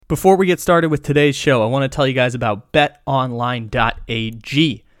Before we get started with today's show, I want to tell you guys about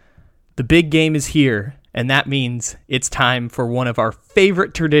betonline.ag. The big game is here, and that means it's time for one of our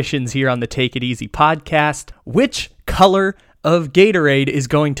favorite traditions here on the Take It Easy podcast. Which color of Gatorade is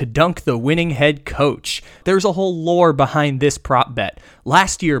going to dunk the winning head coach? There's a whole lore behind this prop bet.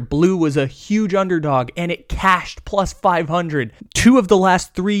 Last year, blue was a huge underdog, and it cashed plus 500. 2 of the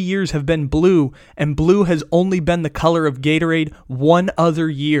last 3 years have been blue, and blue has only been the color of Gatorade one other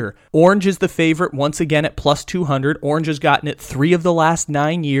year. Orange is the favorite once again at plus 200. Orange has gotten it 3 of the last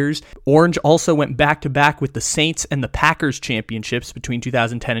 9 years. Orange also went back-to-back with the Saints and the Packers championships between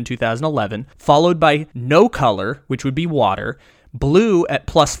 2010 and 2011, followed by no color, which would be water. Blue at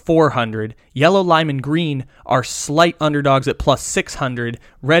plus 400, yellow, lime, and green are slight underdogs at plus 600,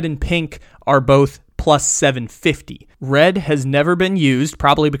 red and pink are both plus 750. Red has never been used,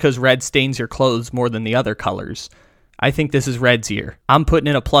 probably because red stains your clothes more than the other colors. I think this is red's year. I'm putting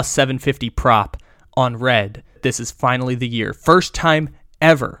in a plus 750 prop on red. This is finally the year. First time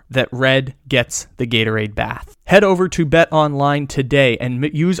ever that red gets the Gatorade bath. Head over to BetOnline today and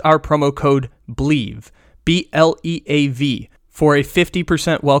use our promo code BLEAV, BLEAV, for a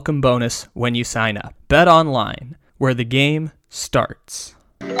 50% welcome bonus when you sign up. BetOnline, where the game starts.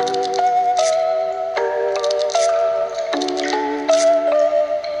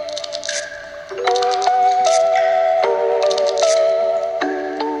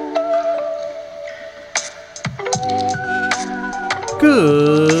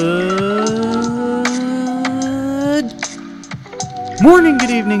 Good morning,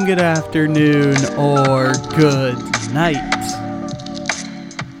 good evening, good afternoon, or good night.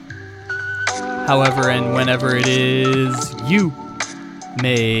 However and whenever it is you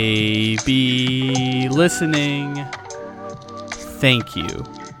may be listening, thank you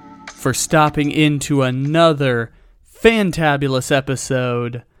for stopping into another fantabulous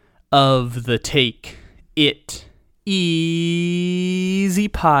episode of the Take It Easy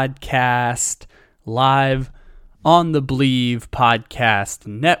podcast, live on the Believe Podcast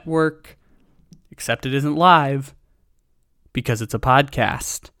Network, except it isn't live because it's a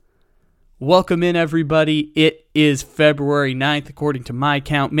podcast. Welcome in, everybody. It is February 9th, according to my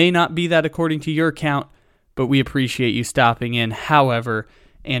count. May not be that according to your count, but we appreciate you stopping in however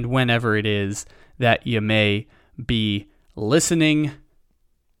and whenever it is that you may be listening.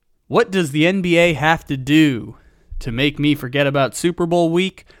 What does the NBA have to do to make me forget about Super Bowl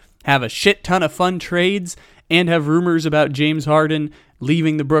week, have a shit ton of fun trades, and have rumors about James Harden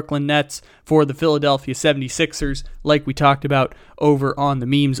leaving the Brooklyn Nets for the Philadelphia 76ers, like we talked about over on the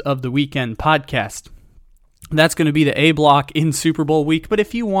Memes of the Weekend podcast? That's going to be the A block in Super Bowl week, but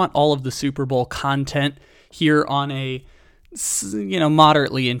if you want all of the Super Bowl content here on a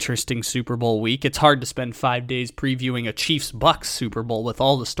moderately interesting Super Bowl week, it's hard to spend 5 days previewing a Chiefs-Bucks Super Bowl with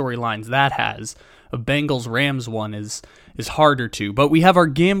all the storylines that has. A Bengals-Rams one is harder to, but we have our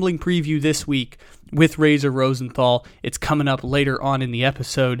gambling preview this week with Razor Rosenthal. It's coming up later on in the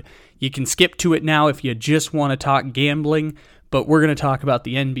episode. You can skip to it now if you just want to talk gambling, but we're going to talk about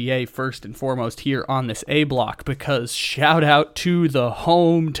the NBA first and foremost here on this A block, because shout out to the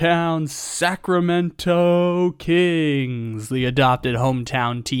hometown Sacramento Kings, the adopted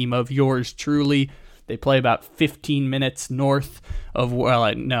hometown team of yours truly. They play about 15 minutes north of,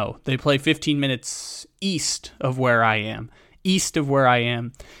 they play 15 minutes east of where I am. East of where I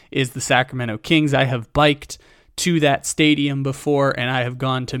am is the Sacramento Kings. I have biked to that stadium before, and I have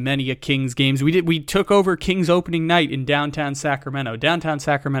gone to many a Kings games. We took over Kings opening night in downtown Sacramento. Downtown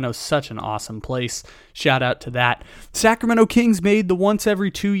Sacramento is such an awesome place. Shout out to that. Sacramento Kings made the once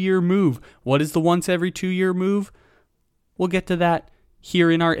every 2 year move. What is the once every 2 year move? We'll get to that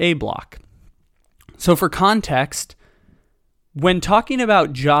here in our A block. So for context, when talking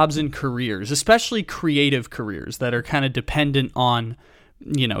about jobs and careers, especially creative careers that are kind of dependent on,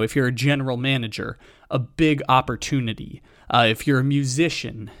 if you're a general manager, a big opportunity. If you're a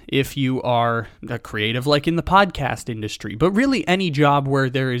musician, if you are a creative like in the podcast industry, but really any job where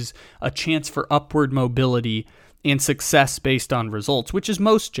there is a chance for upward mobility and success based on results, which is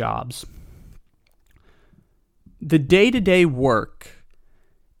most jobs. The day-to-day work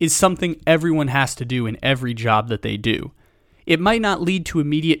is something everyone has to do in every job that they do. It might not lead to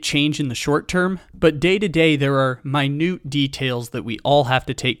immediate change in the short term, but day to day there are minute details that we all have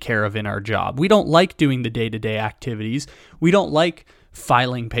to take care of in our job. We don't like doing the day-to-day activities. We don't like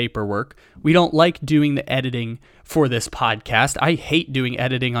filing paperwork. We don't like doing the editing for this podcast. I hate doing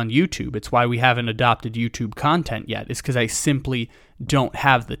editing on YouTube. It's why we haven't adopted YouTube content yet. It's because I simply don't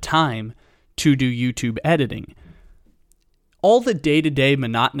have the time to do YouTube editing. All the day-to-day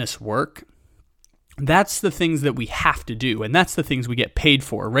monotonous work That's the things that we have to do, and that's the things we get paid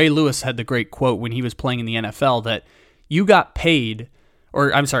for. Ray Lewis had the great quote when he was playing in the NFL that you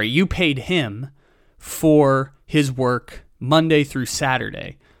paid him for his work Monday through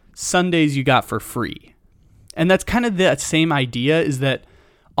Saturday. Sundays you got for free. And that's kind of that same idea, is that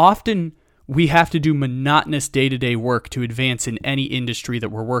often we have to do monotonous day-to-day work to advance in any industry that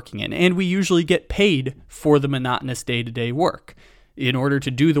we're working in, and we usually get paid for the monotonous day-to-day work. In order to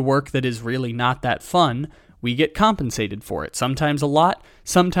do the work that is really not that fun, we get compensated for it. Sometimes a lot,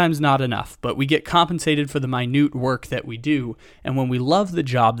 sometimes not enough, but we get compensated for the minute work that we do. And when we love the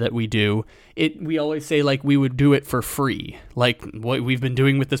job that we do, we always say like we would do it for free, like what we've been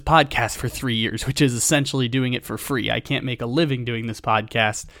doing with this podcast for 3 years, which is essentially doing it for free. I can't make a living doing this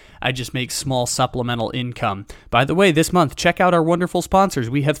podcast. I just make small supplemental income. By the way, this month, check out our wonderful sponsors.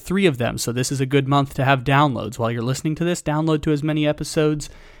 We have 3 of them, so this is a good month to have downloads. While you're listening to this, download to as many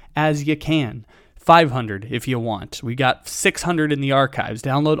episodes as you can. 500 if you want. We got 600 in the archives.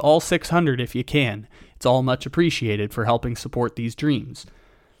 Download all 600 if you can. It's all much appreciated for helping support these dreams.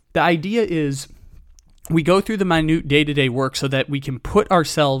 The idea is we go through the minute day-to-day work so that we can put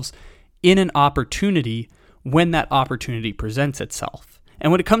ourselves in an opportunity when that opportunity presents itself.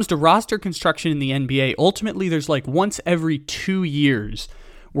 And when it comes to roster construction in the NBA, ultimately there's like once every 2 years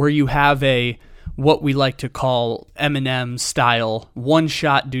where you have what we like to call Eminem style, one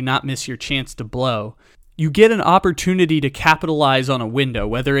shot, do not miss your chance to blow. You get an opportunity to capitalize on a window,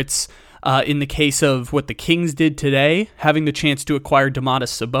 whether it's in the case of what the Kings did today, having the chance to acquire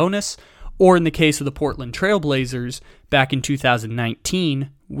Domantas Sabonis, or in the case of the Portland Trail Blazers back in 2019,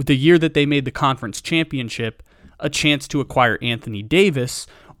 the year that they made the conference championship, a chance to acquire Anthony Davis,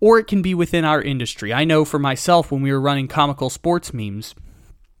 or it can be within our industry. I know for myself when we were running comical sports memes,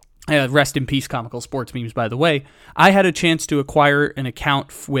 rest in peace, comical sports memes, by the way, I had a chance to acquire an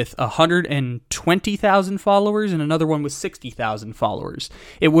account with 120,000 followers and another one with 60,000 followers.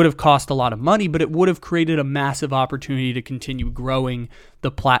 It would have cost a lot of money, but it would have created a massive opportunity to continue growing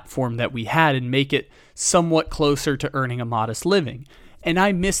the platform that we had and make it somewhat closer to earning a modest living. And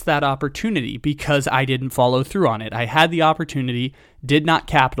I missed that opportunity because I didn't follow through on it. I had the opportunity, did not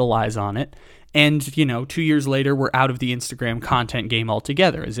capitalize on it. And, 2 years later, we're out of the Instagram content game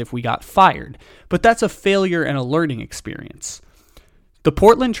altogether, as if we got fired. But that's a failure and a learning experience. The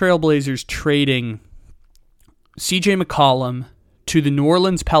Portland Trail Blazers trading CJ McCollum to the New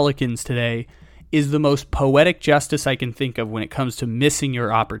Orleans Pelicans today is the most poetic justice I can think of when it comes to missing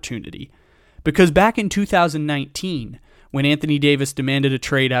your opportunity. Because back in 2019, when Anthony Davis demanded a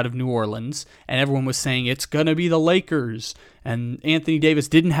trade out of New Orleans, and everyone was saying it's going to be the Lakers, and Anthony Davis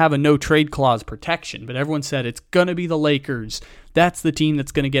didn't have a no-trade clause protection, but everyone said it's going to be the Lakers. That's the team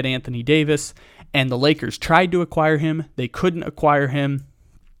that's going to get Anthony Davis, and the Lakers tried to acquire him. They couldn't acquire him,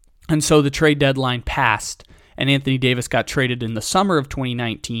 and so the trade deadline passed, and Anthony Davis got traded in the summer of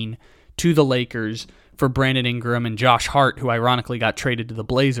 2019 to the Lakers for Brandon Ingram and Josh Hart, who ironically got traded to the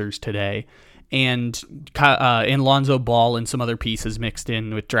Blazers today, and Lonzo Ball and some other pieces mixed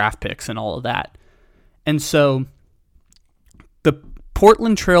in with draft picks and all of that. And so the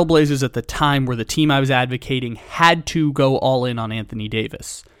Portland Trail Blazers at the time were the team I was advocating had to go all in on Anthony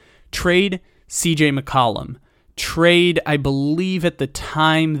Davis. Trade CJ McCollum. Trade, I believe at the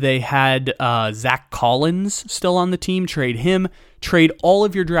time they had Zach Collins still on the team. Trade him. Trade all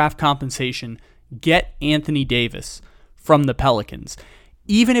of your draft compensation. Get Anthony Davis from the Pelicans.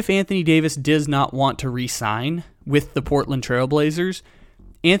 Even if Anthony Davis does not want to re-sign with the Portland Trail Blazers,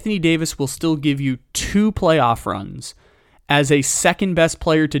 Anthony Davis will still give you 2 playoff runs as a second-best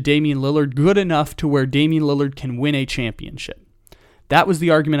player to Damian Lillard, good enough to where Damian Lillard can win a championship. That was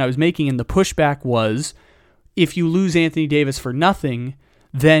the argument I was making, and the pushback was, if you lose Anthony Davis for nothing,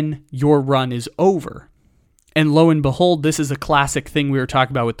 then your run is over. And lo and behold, this is a classic thing we were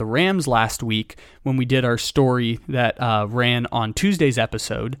talking about with the Rams last week when we did our story that ran on Tuesday's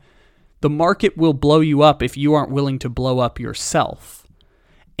episode. The market will blow you up if you aren't willing to blow up yourself.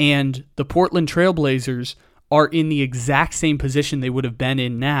 And the Portland Trail Blazers are in the exact same position they would have been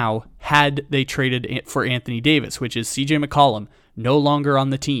in now had they traded for Anthony Davis, which is CJ McCollum, no longer on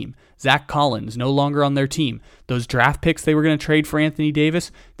the team. Zach Collins, no longer on their team. Those draft picks they were going to trade for Anthony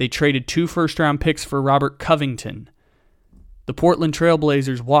Davis, they traded 2 first-round picks for Robert Covington. The Portland Trail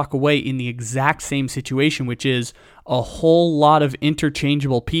Blazers walk away in the exact same situation, which is a whole lot of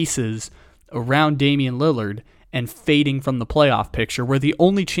interchangeable pieces around Damian Lillard and fading from the playoff picture, where the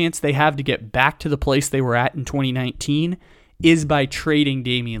only chance they have to get back to the place they were at in 2019 is by trading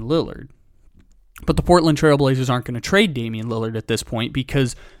Damian Lillard. But the Portland Trail Blazers aren't going to trade Damian Lillard at this point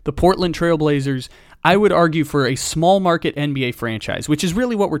because the Portland Trail Blazers, I would argue for a small market NBA franchise, which is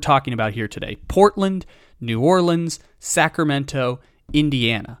really what we're talking about here today. Portland, New Orleans, Sacramento,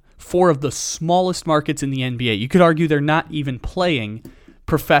 Indiana. 4 of the smallest markets in the NBA. You could argue they're not even playing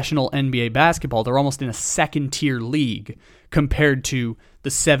professional NBA basketball. They're almost in a second-tier league compared to the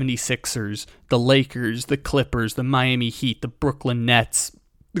 76ers, the Lakers, the Clippers, the Miami Heat, the Brooklyn Nets,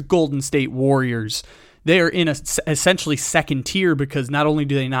 the Golden State Warriors. They are in essentially second tier because not only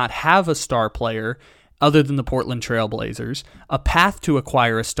do they not have a star player other than the Portland Trailblazers, a path to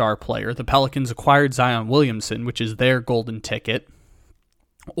acquire a star player. The Pelicans acquired Zion Williamson, which is their golden ticket,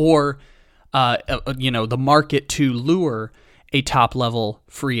 or the market to lure a top-level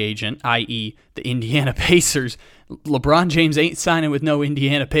free agent, i.e. the Indiana Pacers. LeBron James ain't signing with no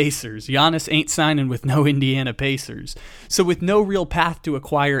Indiana Pacers. Giannis ain't signing with no Indiana Pacers. So with no real path to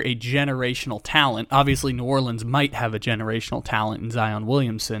acquire a generational talent, obviously New Orleans might have a generational talent in Zion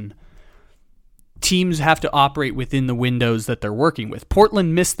Williamson, teams have to operate within the windows that they're working with.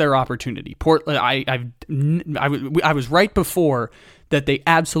 Portland missed their opportunity. Portland, I was right before that they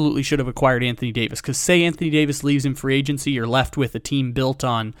absolutely should have acquired Anthony Davis, because say Anthony Davis leaves in free agency, you're left with a team built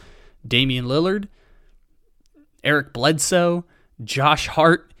on Damian Lillard, Eric Bledsoe, Josh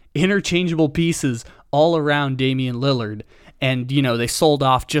Hart, interchangeable pieces all around Damian Lillard. And, they sold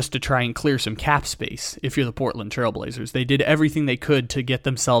off just to try and clear some cap space if you're the Portland Trailblazers. They did everything they could to get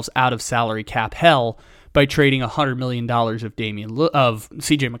themselves out of salary cap hell by trading $100 million of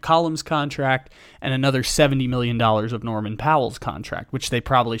C.J. McCollum's contract and another $70 million of Norman Powell's contract, which they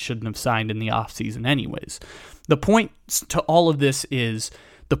probably shouldn't have signed in the offseason anyways. The point to all of this is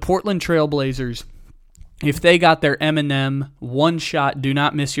the Portland Trailblazers, if they got their Eminem one shot, do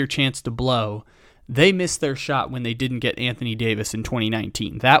not miss your chance to blow, they missed their shot when they didn't get Anthony Davis in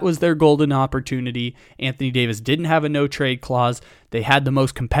 2019. That was their golden opportunity. Anthony Davis didn't have a no-trade clause. They had the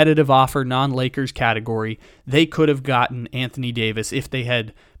most competitive offer, non-Lakers category. They could have gotten Anthony Davis if they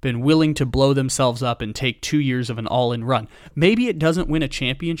had been willing to blow themselves up and take 2 years of an all-in run. Maybe it doesn't win a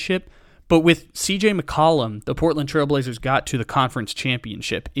championship, but with C.J. McCollum, the Portland Trailblazers got to the conference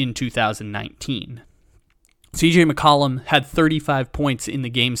championship in 2019. C.J. McCollum had 35 points in the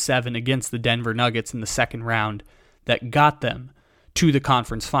Game 7 against the Denver Nuggets in the second round that got them to the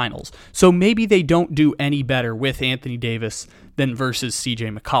conference finals. So maybe they don't do any better with Anthony Davis than versus C.J.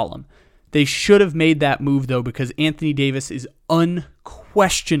 McCollum. They should have made that move, though, because Anthony Davis is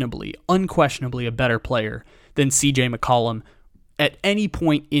unquestionably a better player than C.J. McCollum at any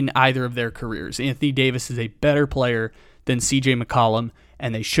point in either of their careers. Anthony Davis is a better player than C.J. McCollum,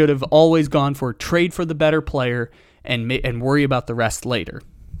 and they should have always gone for trade for the better player and worry about the rest later.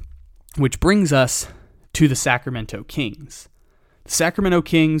 Which brings us to the Sacramento Kings. The Sacramento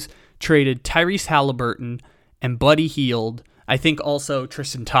Kings traded Tyrese Halliburton and Buddy Hield. I think also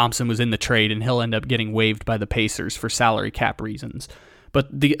Tristan Thompson was in the trade, and he'll end up getting waived by the Pacers for salary cap reasons. But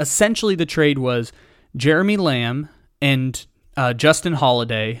essentially the trade was Jeremy Lamb and Justin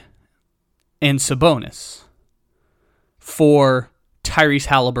Holiday and Sabonis for Tyrese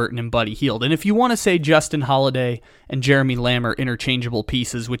Halliburton and Buddy Hield. And if you want to say Justin Holiday and Jeremy Lamb are interchangeable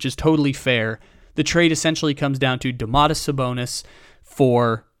pieces, which is totally fair, the trade essentially comes down to Domantas Sabonis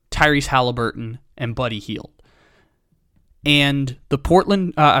for Tyrese Halliburton and Buddy Hield. And the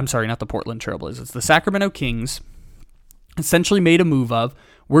the Sacramento Kings essentially made a move of,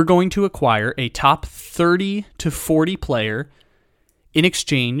 we're going to acquire a top 30 to 40 player in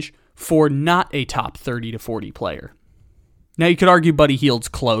exchange for not a top 30 to 40 player. Now, you could argue Buddy Hield's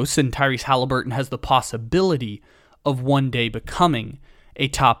close, and Tyrese Halliburton has the possibility of one day becoming a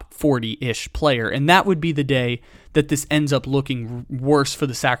top 40-ish player, and that would be the day that this ends up looking worse for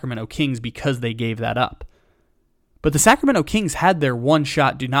the Sacramento Kings because they gave that up. But the Sacramento Kings had their one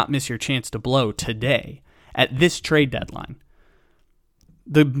shot, do not miss your chance to blow today at this trade deadline.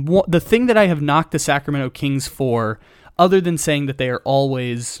 The thing that I have knocked the Sacramento Kings for, other than saying that they are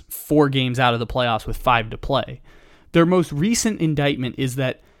always 4 games out of the playoffs with 5 to play, their most recent indictment is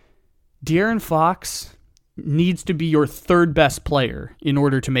that De'Aaron Fox needs to be your third best player in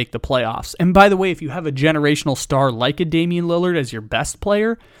order to make the playoffs. And by the way, if you have a generational star like a Damian Lillard as your best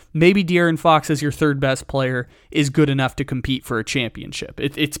player, maybe De'Aaron Fox as your third best player is good enough to compete for a championship.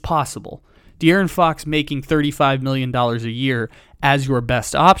 It's possible. De'Aaron Fox making $35 million a year as your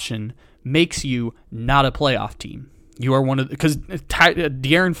best option makes you not a playoff team. You are because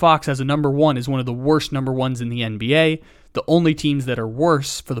De'Aaron Fox as a number one is one of the worst number ones in the NBA. The only teams that are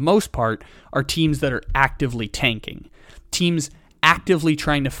worse, for the most part, are teams that are actively tanking. Teams actively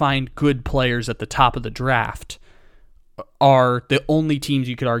trying to find good players at the top of the draft are the only teams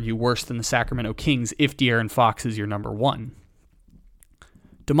you could argue worse than the Sacramento Kings if De'Aaron Fox is your number one.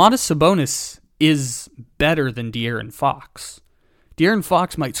 Domantas Sabonis is better than De'Aaron Fox. De'Aaron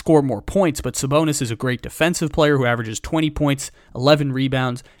Fox might score more points, but Sabonis is a great defensive player who averages 20 points, 11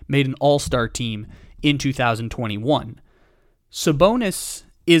 rebounds, made an all-star team in 2021. Sabonis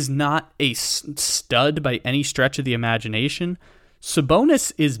is not a stud by any stretch of the imagination.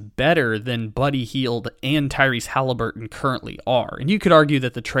 Sabonis is better than Buddy Hield and Tyrese Halliburton currently are. And you could argue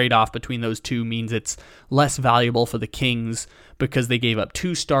that the trade-off between those two means it's less valuable for the Kings because they gave up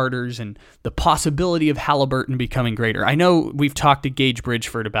 2 starters and the possibility of Halliburton becoming greater. I know we've talked to Gage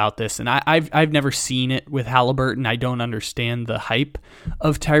Bridgeford about this, and I've never seen it with Halliburton. I don't understand the hype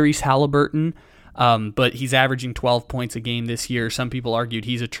of Tyrese Halliburton, but he's averaging 12 points a game this year. Some people argued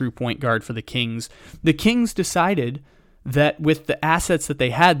he's a true point guard for the Kings. The Kings decided that with the assets that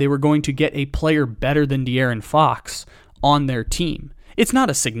they had, they were going to get a player better than De'Aaron Fox on their team. It's not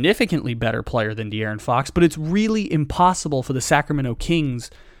a significantly better player than De'Aaron Fox, but it's really impossible for the Sacramento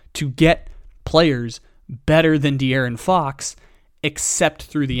Kings to get players better than De'Aaron Fox except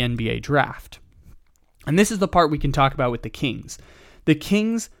through the NBA draft. And this is the part we can talk about with the Kings. The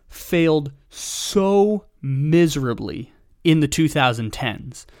Kings failed so miserably in the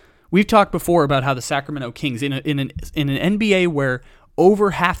 2010s. We've talked before about how the Sacramento Kings, in an NBA where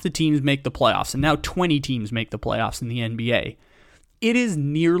over half the teams make the playoffs, and now 20 teams make the playoffs in the NBA, it is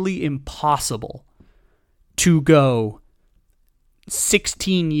nearly impossible to go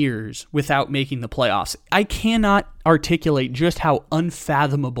 16 years without making the playoffs. I cannot articulate just how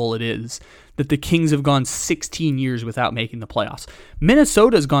unfathomable it is that the Kings have gone 16 years without making the playoffs.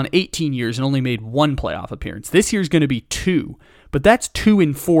 Minnesota's gone 18 years and only made 1 playoff appearance. This year's going to be 2. But that's 2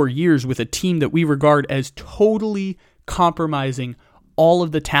 in 4 years with a team that we regard as totally compromising all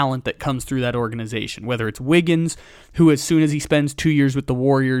of the talent that comes through that organization, whether it's Wiggins, who as soon as he spends 2 years with the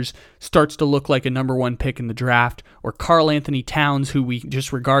Warriors starts to look like a number 1 pick in the draft, or Karl Anthony Towns, who we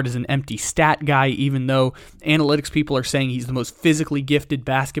just regard as an empty stat guy, even though analytics people are saying he's the most physically gifted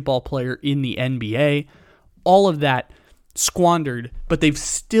basketball player in the NBA. All of that squandered, but they've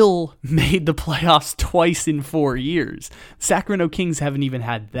still made the playoffs twice in 4 years. Sacramento Kings haven't even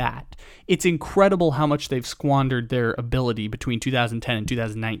had that. It's incredible how much they've squandered their ability between 2010 and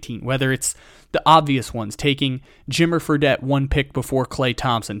 2019, whether it's the obvious ones, taking Jimmer Fredette 1 pick before Klay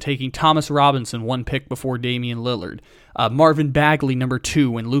Thompson, taking Thomas Robinson 1 pick before Damian Lillard, Marvin Bagley number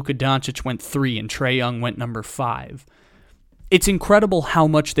 2 when Luka Doncic went 3 and Trae Young went number 5. It's incredible how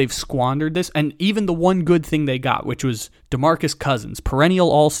much they've squandered this, and even the one good thing they got, which was DeMarcus Cousins,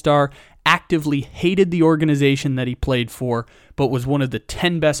 perennial all-star, actively hated the organization that he played for, but was one of the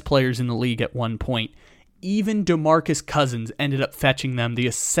 10 best players in the league at one point. Even DeMarcus Cousins ended up fetching them the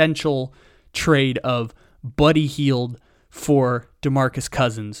essential trade of Buddy Hield for DeMarcus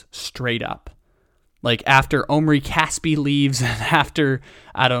Cousins straight up. Like after Omri Caspi leaves, and after,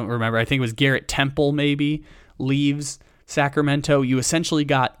 I don't remember, I think it was Garrett Temple maybe, leaves Sacramento, you essentially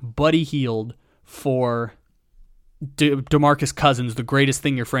got Buddy Hield for DeMarcus Cousins, the greatest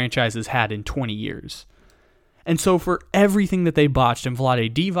thing your franchise has had in 20 years. And so for everything that they botched, and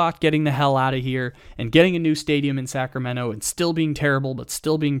Vlade Divac getting the hell out of here, and getting a new stadium in Sacramento, and still being terrible, but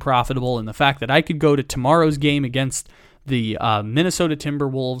still being profitable, and the fact that I could go to tomorrow's game against the Minnesota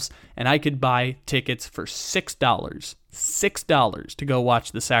Timberwolves, and I could buy tickets for $6 to go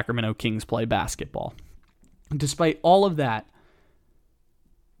watch the Sacramento Kings play basketball. Despite all of that,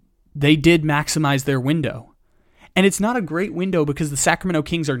 they did maximize their window. And it's not a great window because the Sacramento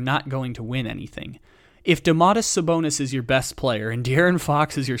Kings are not going to win anything. If Domantas Sabonis is your best player and De'Aaron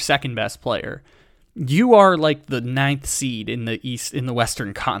Fox is your second best player, you are like the 9th seed in the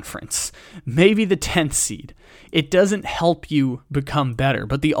Western Conference, maybe the 10th seed. It doesn't help you become better,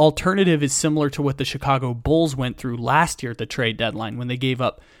 but the alternative is similar to what the Chicago Bulls went through last year at the trade deadline when they gave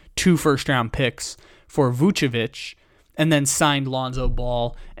up 2 first-round picks for Vucevic, and then signed Lonzo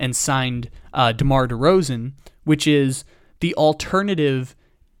Ball and signed DeMar DeRozan, which is the alternative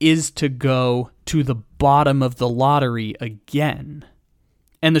is to go to the bottom of the lottery again.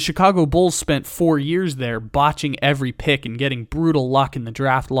 And the Chicago Bulls spent 4 years there botching every pick and getting brutal luck in the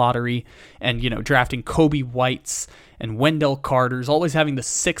draft lottery and, drafting Kobe Whites and Wendell Carters, always having the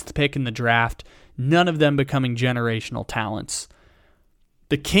 6th pick in the draft, none of them becoming generational talents.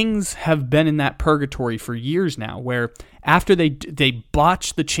 The Kings have been in that purgatory for years now, where after they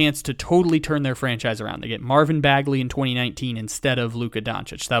botch the chance to totally turn their franchise around, they get Marvin Bagley in 2019 instead of Luka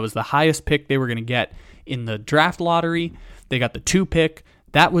Doncic. That was the highest pick they were going to get in the draft lottery. They got the 2 pick.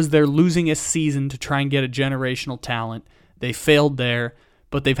 That was their losingest season to try and get a generational talent. They failed there,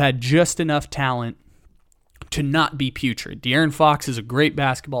 but they've had just enough talent to not be putrid. De'Aaron Fox is a great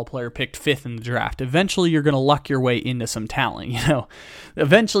basketball player, picked 5th in the draft. Eventually, you're going to luck your way into some talent.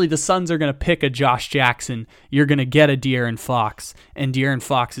 Eventually the Suns are going to pick a Josh Jackson. You're going to get a De'Aaron Fox, and De'Aaron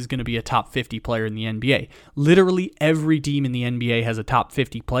Fox is going to be a top 50 player in the NBA. Literally every team in the NBA has a top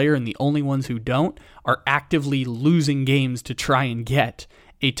 50 player, and the only ones who don't are actively losing games to try and get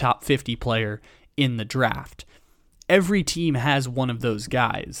a top 50 player in the draft. Every team has one of those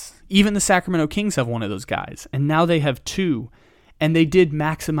guys. Even the Sacramento Kings have one of those guys, and now they have 2, and they did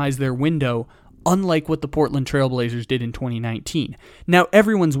maximize their window, unlike what the Portland Trailblazers did in 2019. Now,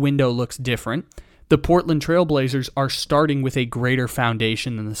 everyone's window looks different. The Portland Trailblazers are starting with a greater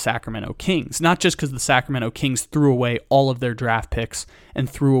foundation than the Sacramento Kings, not just because the Sacramento Kings threw away all of their draft picks and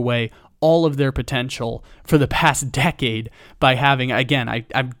threw away all of their potential for the past decade by having, again, I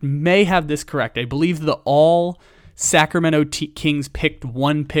may have this correct, I believe the all Sacramento Kings picked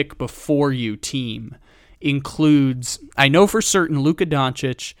 1 pick before you team includes, I know for certain, Luka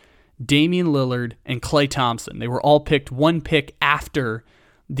Doncic, Damian Lillard, and Klay Thompson. They were all picked 1 pick after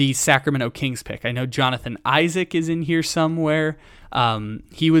the Sacramento Kings pick. I know Jonathan Isaac is in here somewhere.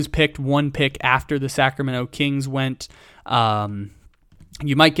 He was picked 1 pick after the Sacramento Kings went.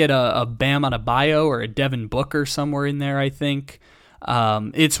 You might get a Bam Adebayo or a Devin Booker somewhere in there, I think.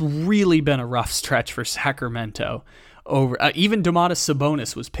 It's really been a rough stretch for Sacramento. Even Domantas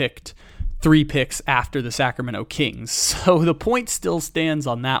Sabonis was picked 3 picks after the Sacramento Kings. So the point still stands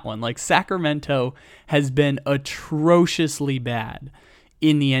on that one. Like, Sacramento has been atrociously bad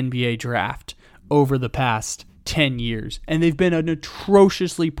in the NBA draft over the past 10 years. And they've been an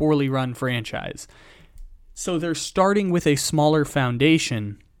atrociously poorly run franchise. So they're starting with a smaller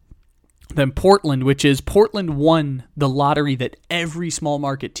foundation than Portland, which is Portland won the lottery that every small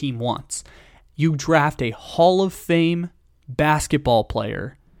market team wants. You draft a Hall of Fame basketball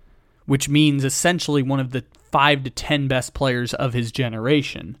player, which means essentially one of the 5 to 10 best players of his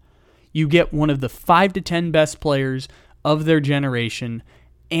generation. You get one of the 5 to 10 best players of their generation,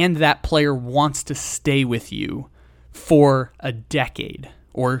 and that player wants to stay with you for a decade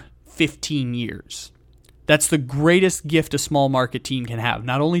or 15 years. That's the greatest gift a small market team can have.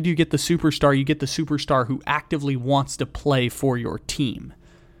 Not only do you get the superstar, you get the superstar who actively wants to play for your team.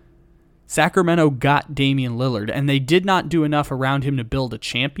 Sacramento got Damian Lillard, and they did not do enough around him to build a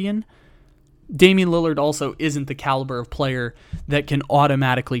champion. Damian Lillard also isn't the caliber of player that can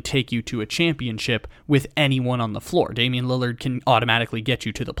automatically take you to a championship with anyone on the floor. Damian Lillard can automatically get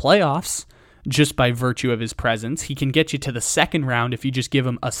you to the playoffs just by virtue of his presence. He can get you to the second round if you just give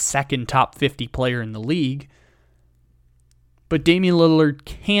him a second top 50 player in the league. But Damian Lillard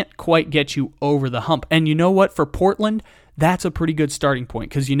can't quite get you over the hump. And you know what? For Portland, that's a pretty good starting point,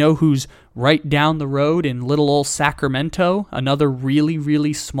 because you know who's right down the road in little old Sacramento, another really,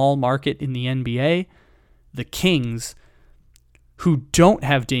 really small market in the NBA? The Kings, who don't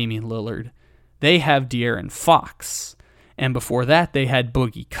have Damian Lillard. They have De'Aaron Fox. And before that, they had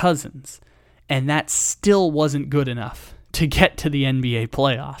Boogie Cousins. And that still wasn't good enough to get to the NBA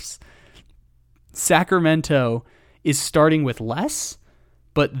playoffs. Sacramento is starting with less,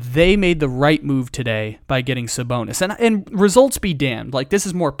 but they made the right move today by getting Sabonis. And results be damned. Like, this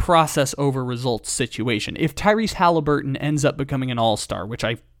is more process over results situation. If Tyrese Halliburton ends up becoming an all-star, which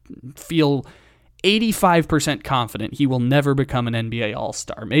I feel 85% confident he will never become an NBA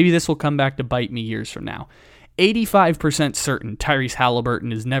all-star. Maybe this will come back to bite me years from now. 85% certain Tyrese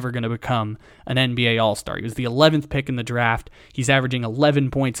Halliburton is never going to become an NBA All-Star. He was the 11th pick in the draft. He's averaging 11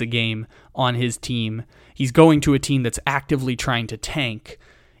 points a game on his team. He's going to a team that's actively trying to tank.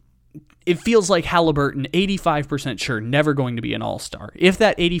 It feels like Halliburton, 85% sure, never going to be an All-Star. If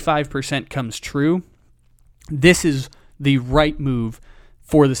that 85% comes true, this is the right move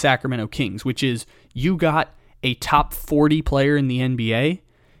for the Sacramento Kings, which is you got a top 40 player in the NBA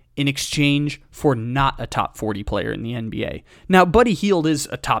in exchange for not a top 40 player in the NBA. Now, Buddy Hield is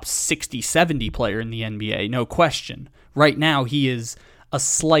a top 60, 70 player in the NBA, no question. Right now, he is a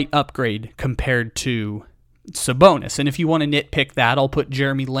slight upgrade compared to Sabonis. And if you want to nitpick that, I'll put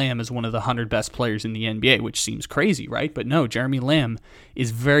Jeremy Lamb as one of the 100 best players in the NBA, which seems crazy, right? But no, Jeremy Lamb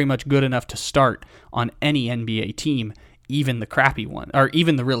is very much good enough to start on any NBA team, even the crappy one, or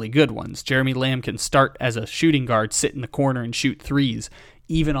even the really good ones. Jeremy Lamb can start as a shooting guard, sit in the corner and shoot threes,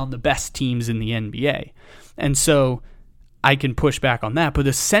 even on the best teams in the NBA. And so I can push back on that, but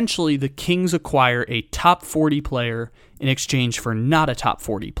essentially the Kings acquire a top 40 player in exchange for not a top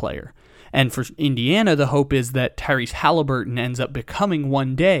 40 player. And for Indiana, the hope is that Tyrese Halliburton ends up becoming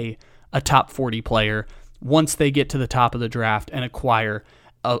one day a top 40 player once they get to the top of the draft and acquire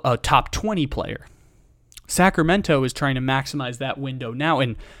a top 20 player. Sacramento is trying to maximize that window now,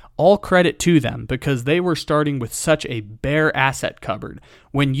 and all credit to them because they were starting with such a bare asset cupboard.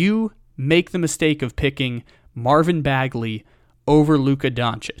 When you make the mistake of picking Marvin Bagley over Luka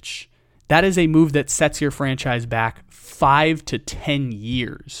Doncic, that is a move that sets your franchise back 5 to 10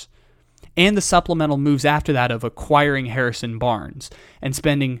 years. And the supplemental moves after that of acquiring Harrison Barnes and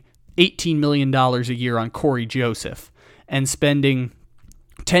spending $18 million a year on Corey Joseph and spending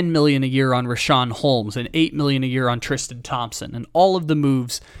 $10 million a year on Rashawn Holmes and $8 million a year on Tristan Thompson, and all of the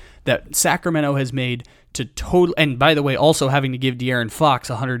moves that Sacramento has made to total, and by the way, also having to give De'Aaron Fox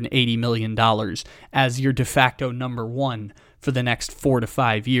 $180 million as your de facto number one for the next 4 to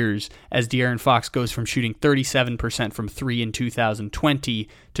 5 years, as De'Aaron Fox goes from shooting 37% from three in 2020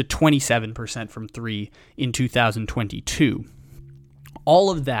 to 27% from three in 2022. All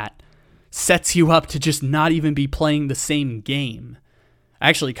of that sets you up to just not even be playing the same game.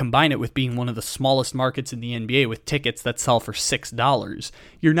 Actually, combine it with being one of the smallest markets in the NBA with tickets that sell for $6.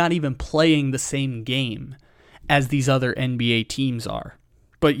 You're not even playing the same game as these other NBA teams are.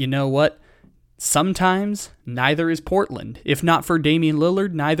 But you know what? Sometimes neither is Portland. If not for Damian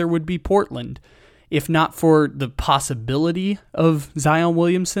Lillard, neither would be Portland. If not for the possibility of Zion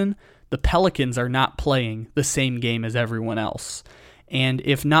Williamson, the Pelicans are not playing the same game as everyone else. And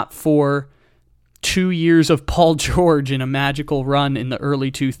if not for 2 years of Paul George in a magical run in the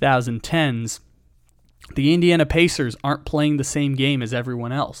early 2010s, the Indiana Pacers aren't playing the same game as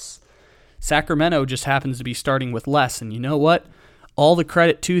everyone else. Sacramento just happens to be starting with less, and you know what? All the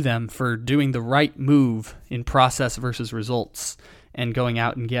credit to them for doing the right move in process versus results and going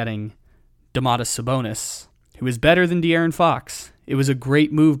out and getting Domantas Sabonis, who is better than De'Aaron Fox. It was a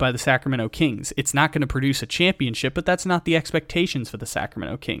great move by the Sacramento Kings. It's not going to produce a championship, but that's not the expectations for the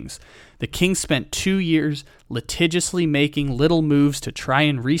Sacramento Kings. The Kings spent 2 years litigiously making little moves to try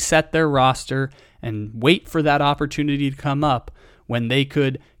and reset their roster and wait for that opportunity to come up when they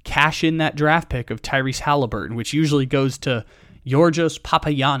could cash in that draft pick of Tyrese Halliburton, which usually goes to Georgios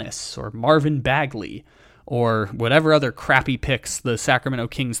Papagiannis or Marvin Bagley or whatever other crappy picks the Sacramento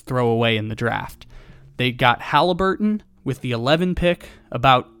Kings throw away in the draft. They got Halliburton with the 11 pick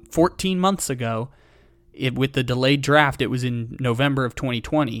about 14 months ago. With the delayed draft, it was in November of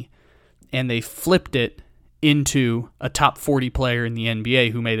 2020, and they flipped it into a top 40 player in the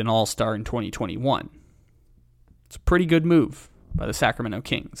NBA who made an all-star in 2021. It's a pretty good move by the Sacramento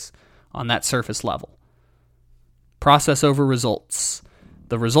Kings on that surface level. Process over results.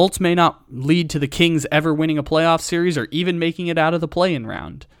 The results may not lead to the Kings ever winning a playoff series or even making it out of the play-in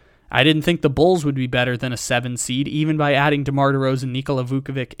round. I didn't think the Bulls would be better than a 7 seed, even by adding DeMar DeRozan, Nikola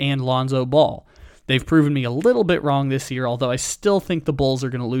Vucevic, and Lonzo Ball. They've proven me a little bit wrong this year, although I still think the Bulls are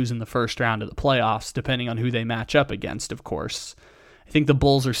going to lose in the first round of the playoffs, depending on who they match up against, of course. I think the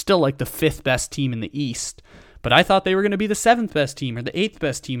Bulls are still like the 5th best team in the East, but I thought they were going to be the 7th best team or the 8th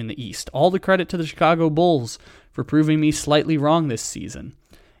best team in the East. All the credit to the Chicago Bulls for proving me slightly wrong this season.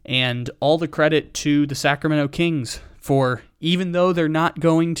 And all the credit to the Sacramento Kings for, even though they're not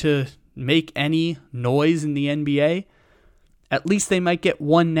going to make any noise in the NBA, at least they might get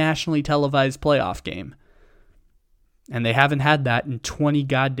one nationally televised playoff game. And they haven't had that in 20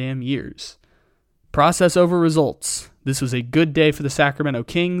 goddamn years. Process over results. This was a good day for the Sacramento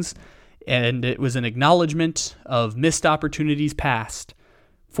Kings, and it was an acknowledgement of missed opportunities past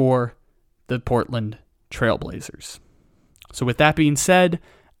for the Portland Trailblazers. So with that being said,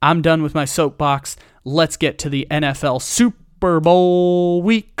 I'm done with my soapbox. Let's get to the NFL Super Bowl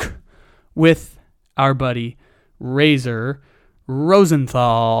week with our buddy Razor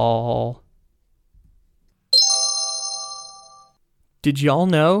Rosenthal. Did y'all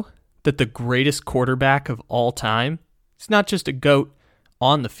know that the greatest quarterback of all time is not just a GOAT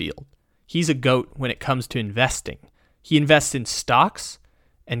on the field? He's a GOAT when it comes to investing. He invests in stocks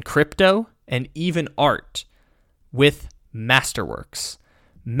and crypto and even art with Masterworks.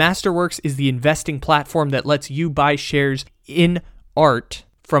 Masterworks is the investing platform that lets you buy shares in art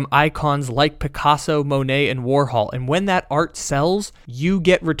from icons like Picasso, Monet, and Warhol. And when that art sells, you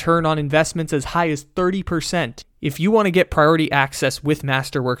get return on investments as high as 30%. If you want to get priority access with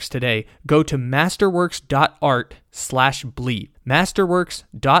Masterworks today, go to masterworks.art/believe.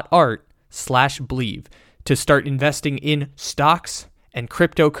 Masterworks.art/believe to start investing in stocks and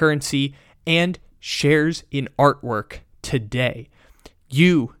cryptocurrency and shares in artwork today.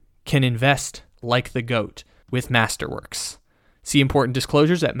 You can invest like the GOAT with Masterworks. See important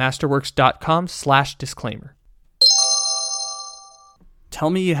disclosures at masterworks.com/disclaimer. Tell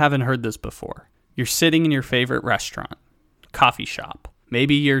me you haven't heard this before. You're sitting in your favorite restaurant, coffee shop.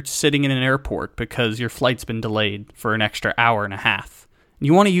 Maybe you're sitting in an airport because your flight's been delayed for an extra hour and a half.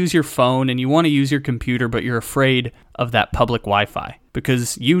 You want to use your phone and you want to use your computer, but you're afraid of that public Wi-Fi.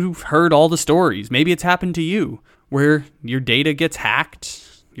 because you've heard all the stories. Maybe it's happened to you where your data gets hacked.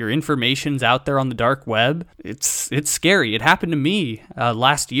 Your information's out there on the dark web. It's scary. It happened to me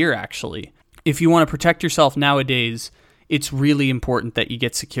last year, actually. If you want to protect yourself nowadays, it's really important that you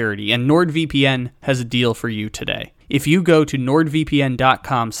get security. And NordVPN has a deal for you today. If you go to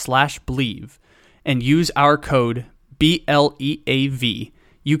nordvpn.com/Bleav and use our code BLEAV,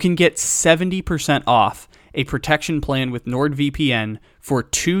 you can get 70% off a protection plan with NordVPN for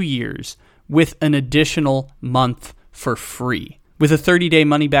 2 years with an additional month for free. With a 30-day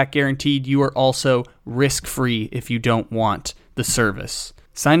money-back guaranteed, you are also risk-free if you don't want the service.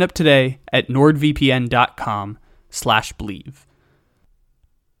 Sign up today at nordvpn.com/Bleav.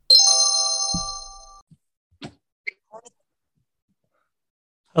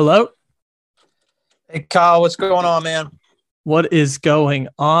 Hello? Hey, Kyle, what's going on, man? What is going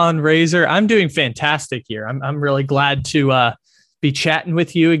on, Razor? I'm doing fantastic here. I'm really glad to be chatting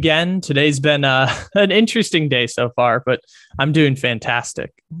with you again. Today's been an interesting day so far, but I'm doing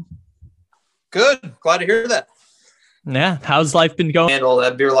fantastic. Good. Glad to hear that. Yeah. How's life been going? Handle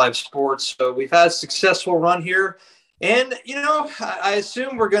that Beer Live Sports. So we've had a successful run here. And, I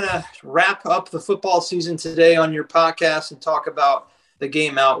assume we're going to wrap up the football season today on your podcast and talk about the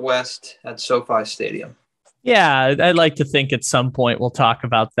game out west at SoFi Stadium. Yeah, I'd like to think at some point we'll talk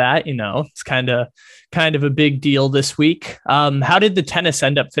about that. It's kind of a big deal this week. How did the tennis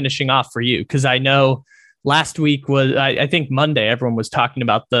end up finishing off for you? Because I know last week was, I think Monday, everyone was talking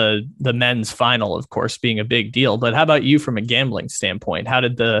about the men's final, of course, being a big deal. But how about you from a gambling standpoint? How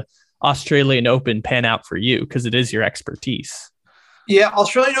did the Australian Open pan out for you? Because it is your expertise. Yeah,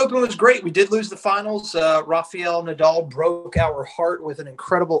 Australian Open was great. We did lose the finals. Rafael Nadal broke our heart with an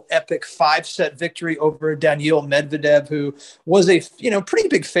incredible, epic 5-set victory over Daniil Medvedev, who was a pretty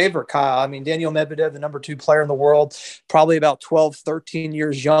big favorite, Kyle. I mean, Daniil Medvedev, the number 2 player in the world, probably about 12, 13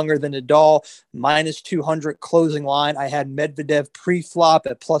 years younger than Nadal, minus 200 closing line. I had Medvedev pre-flop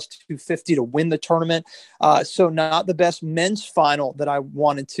at plus 250 to win the tournament. So not the best men's final that I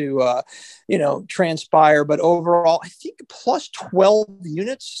wanted to, transpire. But overall, I think plus 12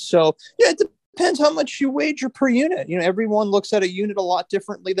 units. So yeah, it depends how much you wager per unit. Everyone looks at a unit a lot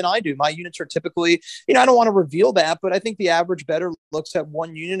differently than I do. My units are typically, I don't want to reveal that, but I think the average bettor looks at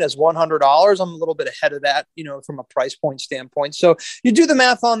one unit as $100. I'm a little bit ahead of that, from a price point standpoint. So you do the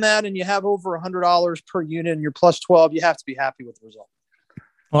math on that and you have over $100 per unit and you're plus 12, you have to be happy with the result.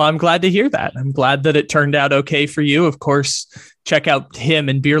 Well, I'm glad to hear that. I'm glad that it turned out okay for you. Of course, check out him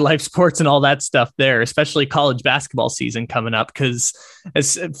and Beer Life Sports and all that stuff there, especially college basketball season coming up, because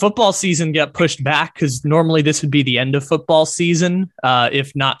as football season got pushed back, because normally this would be the end of football season,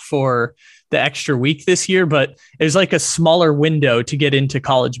 if not for the extra week this year. But there's like a smaller window to get into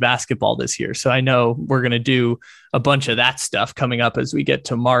college basketball this year. So I know we're going to do a bunch of that stuff coming up as we get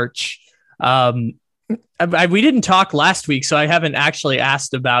to March. We didn't talk last week, so I haven't actually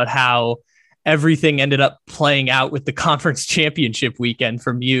asked about how everything ended up playing out with the conference championship weekend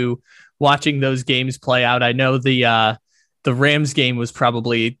from you watching those games play out. I know the Rams game was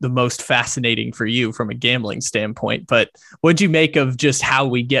probably the most fascinating for you from a gambling standpoint, but what'd you make of just how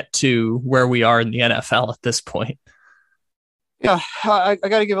we get to where we are in the NFL at this point? Yeah, I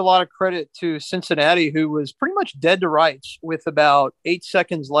got to give a lot of credit to Cincinnati, who was pretty much dead to rights with about 8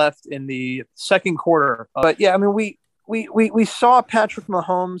 seconds left in the second quarter. But yeah, I mean, we saw Patrick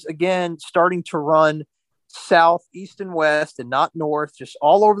Mahomes again starting to run south, east, and west, and not north, just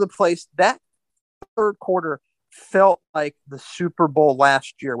all over the place. That third quarter felt like the Super Bowl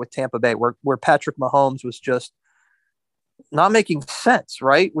last year with Tampa Bay, where Patrick Mahomes was just not making sense,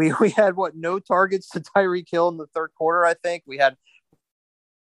 right? We had no targets to Tyreek Hill in the third quarter. I think we had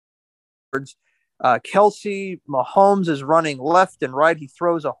Kelsey. Mahomes is running left and right. He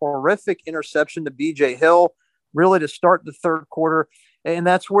throws a horrific interception to BJ Hill, really to start the third quarter. And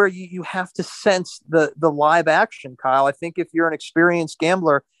that's where you have to sense the live action, Kyle. I think if you're an experienced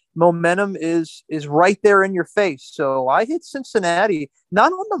gambler, momentum is right there in your face. So I hit Cincinnati,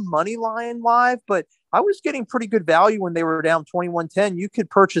 not on the money line live, but I was getting pretty good value when they were down 21-10. You could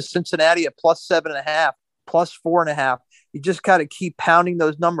purchase Cincinnati at plus 7.5, plus 4.5. You just got to keep pounding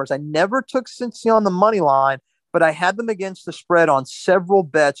those numbers. I never took Cincy on the money line, but I had them against the spread on several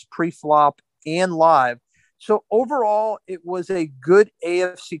bets, pre-flop and live. So overall, it was a good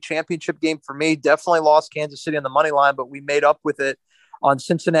AFC championship game for me. Definitely lost Kansas City on the money line, but we made up with it on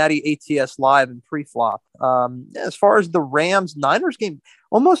Cincinnati ATS live and pre-flop. As far as the Rams-Niners game,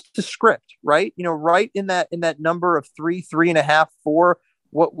 almost to script, right? Right in that number of 3.5, 4,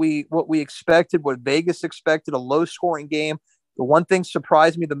 what we expected, what Vegas expected, a low scoring game. The one thing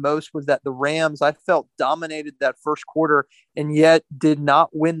surprised me the most was that the Rams, I felt, dominated that first quarter and yet did not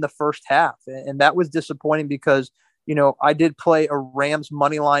win the first half. And that was disappointing because, I did play a Rams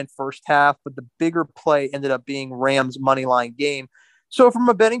money line first half, but the bigger play ended up being Rams money line game. So from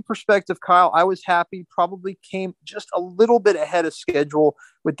a betting perspective, Kyle, I was happy, probably came just a little bit ahead of schedule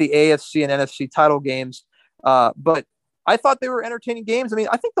with the AFC and NFC title games. But I thought they were entertaining games. I mean,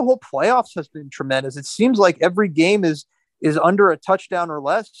 I think the whole playoffs has been tremendous. It seems like every game is under a touchdown or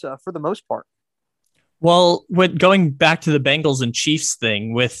less for the most part. Well, going back to the Bengals and Chiefs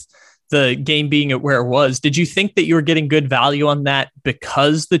thing with the game being at where it was, did you think that you were getting good value on that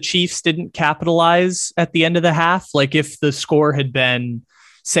because the Chiefs didn't capitalize at the end of the half? Like if the score had been,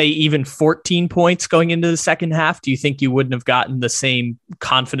 say, even 14 points going into the second half, do you think you wouldn't have gotten the same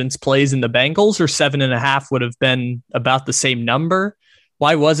confidence plays in the Bengals, or 7.5 would have been about the same number?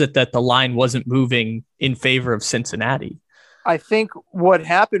 Why was it that the line wasn't moving in favor of Cincinnati? I think what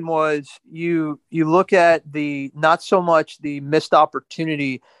happened was you look at not so much the missed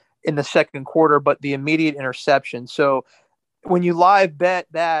opportunity in the second quarter, but the immediate interception. So when you live bet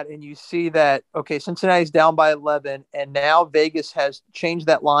that and you see that, okay, Cincinnati's down by 11 and now Vegas has changed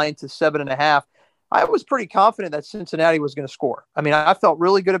that line to 7.5, I was pretty confident that Cincinnati was going to score. I mean, I felt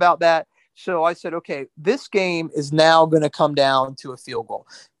really good about that. So I said, okay, this game is now going to come down to a field goal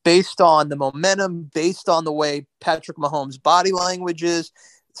based on the momentum, based on the way Patrick Mahomes' body language is.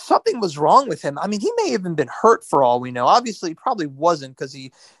 Something was wrong with him. I mean, he may have even been hurt for all we know. Obviously, he probably wasn't because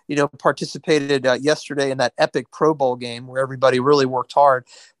he, participated yesterday in that epic Pro Bowl game where everybody really worked hard.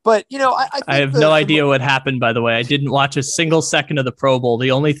 But, I have no idea what happened, by the way. I didn't watch a single second of the Pro Bowl.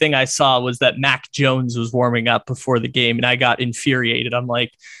 The only thing I saw was that Mac Jones was warming up before the game, and I got infuriated. I'm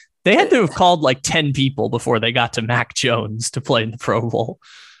like, they had to have called like 10 people before they got to Mac Jones to play in the Pro Bowl.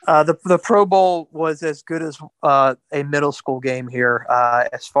 The Pro Bowl was as good as a middle school game here,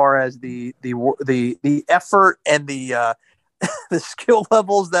 as far as the effort and the the skill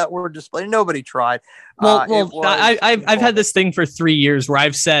levels that were displayed. Nobody tried. I've had this thing for 3 years where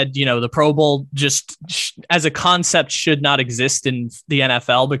I've said, the Pro Bowl just as a concept should not exist in the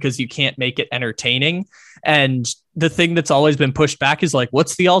NFL because you can't make it entertaining. And the thing that's always been pushed back is like,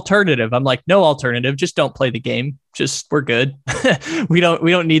 what's the alternative? I'm like, no alternative. Just don't play the game. We're good. we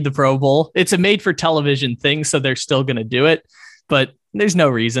don't need the Pro Bowl. It's a made for television thing. So they're still going to do it, but there's no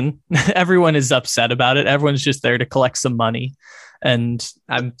reason. Everyone is upset about it. Everyone's just there to collect some money. And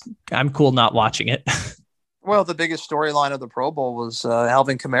I'm cool not watching it. Well, the biggest storyline of the Pro Bowl was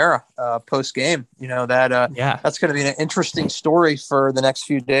Alvin Kamara post game. That's going to be an interesting story for the next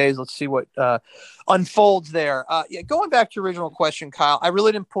few days. Let's see what unfolds there. Going back to your original question, Kyle, I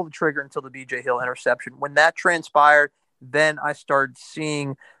really didn't pull the trigger until the BJ Hill interception. When that transpired, then I started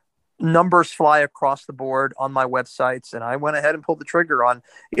seeing numbers fly across the board on my websites, and I went ahead and pulled the trigger on.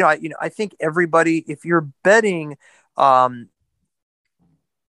 I think everybody, if you're betting.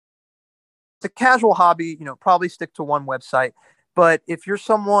 It's a casual hobby, probably stick to one website. But if you're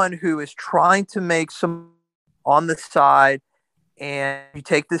someone who is trying to make some on the side and you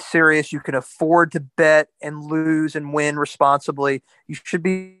take this serious, you can afford to bet and lose and win responsibly, you should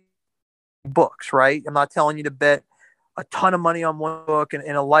be books, right? I'm not telling you to bet a ton of money on one book and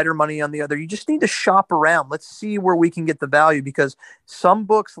a lighter money on the other. You just need to shop around. Let's see where we can get the value, because some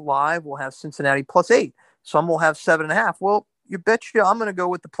books live will have Cincinnati +8. Some will have 7.5. Well, you betcha I'm going to go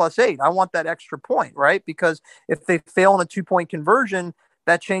with the +8. I want that extra point, right? Because if they fail in a 2-point conversion,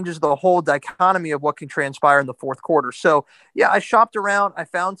 that changes the whole dichotomy of what can transpire in the fourth quarter. So, I shopped around. I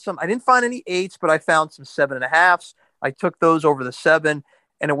found some. I didn't find any 8s, but I found some 7.5s. I took those over the 7,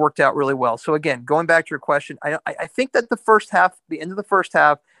 and it worked out really well. So, again, going back to your question, I think that the end of the first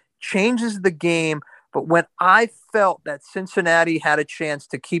half changes the game. But when I felt that Cincinnati had a chance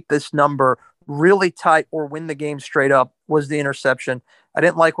to keep this number really tight or win the game straight up, was the interception. I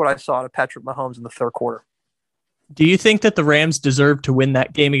didn't like what I saw of Patrick Mahomes in the third quarter. Do you think that the Rams deserve to win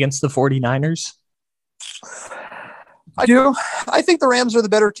that game against the 49ers? I do. I think the Rams are the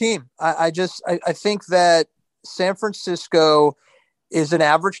better team. I think that San Francisco is an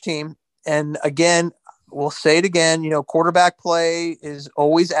average team. And again, we'll say it again, quarterback play is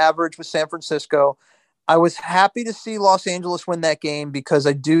always average with San Francisco. I was happy to see Los Angeles win that game because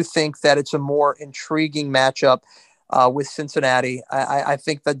I do think that it's a more intriguing matchup with Cincinnati. I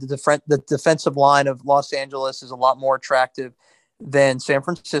think that the defensive line of Los Angeles is a lot more attractive than San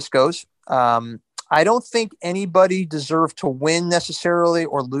Francisco's. I don't think anybody deserved to win necessarily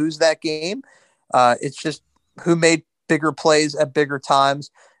or lose that game. It's just who made bigger plays at bigger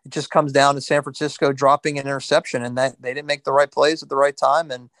times. It just comes down to San Francisco dropping an interception, and that they didn't make the right plays at the right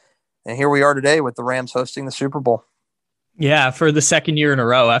time. And here we are today with the Rams hosting the Super Bowl. Yeah, for the second year in a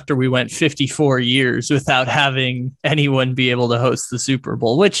row after we went 54 years without having anyone be able to host the Super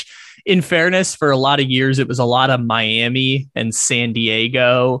Bowl, which in fairness, for a lot of years, it was a lot of Miami and San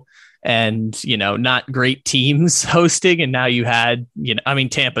Diego and, not great teams hosting. And now you had,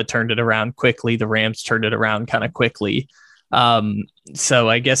 Tampa turned it around quickly. The Rams turned it around kind of quickly. Um, so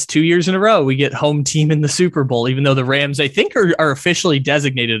I guess 2 years in a row, we get home team in the Super Bowl, even though the Rams, I think, are officially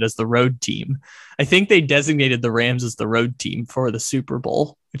designated as the road team. I think they designated the Rams as the road team for the Super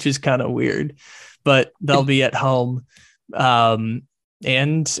Bowl, which is kind of weird, but they'll be at home.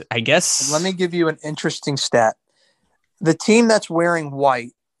 And I guess let me give you an interesting stat. The team that's wearing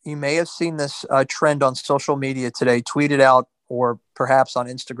white, you may have seen this trend on social media today, tweeted out or perhaps on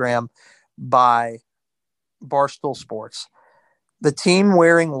Instagram by Barstool Sports. The team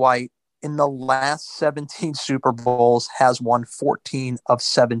wearing white in the last 17 Super Bowls has won 14 of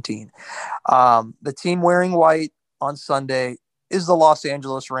 17. The team wearing white on Sunday is the Los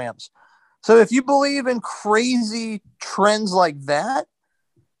Angeles Rams. So if you believe in crazy trends like that,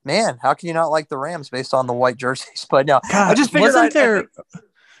 man, how can you not like the Rams based on the white jerseys? But no, God, I just figured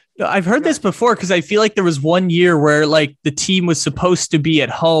I've heard this before because I feel like there was one year where like the team was supposed to be at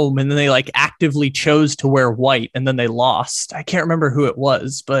home and then they like actively chose to wear white and then they lost. I can't remember who it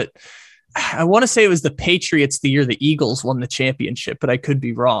was, but I want to say it was the Patriots the year the Eagles won the championship, but I could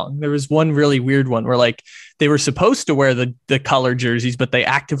be wrong. There was one really weird one where like they were supposed to wear the color jerseys, but they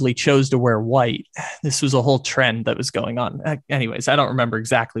actively chose to wear white. This was a whole trend that was going on. Anyways, I don't remember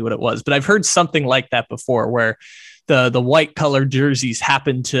exactly what it was, but I've heard something like that before where the white colored jerseys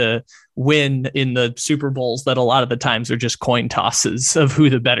happen to win in the Super Bowls that a lot of the times are just coin tosses of who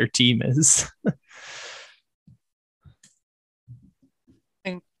the better team is.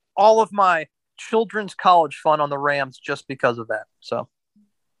 all of my children's college fun on the Rams just because of that. So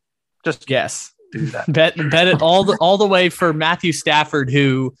just yes. Do that. Bet it all the way for Matthew Stafford,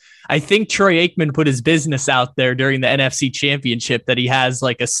 who I think Troy Aikman put his business out there during the NFC Championship that he has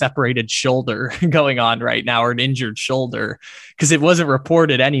like a separated shoulder going on right now or an injured shoulder because it wasn't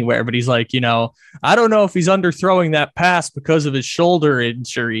reported anywhere. But he's like, I don't know if he's underthrowing that pass because of his shoulder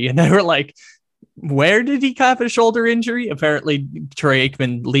injury. And they were like, where did he have a shoulder injury? Apparently, Troy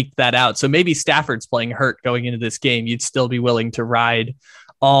Aikman leaked that out. So maybe Stafford's playing hurt going into this game. You'd still be willing to ride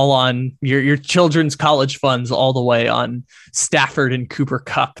all on your children's college funds all the way on Stafford and Cooper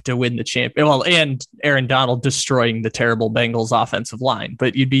Kupp to win the champion. Well, and Aaron Donald destroying the terrible Bengals offensive line,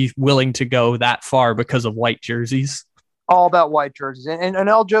 but you'd be willing to go that far because of white jerseys. All about white jerseys. And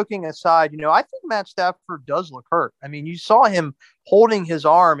all joking aside, I think Matt Stafford does look hurt. I mean, you saw him holding his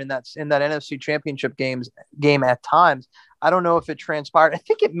arm in that NFC Championship game at times. I don't know if it transpired. I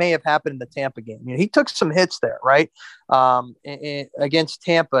think it may have happened in the Tampa game. He took some hits there, right, against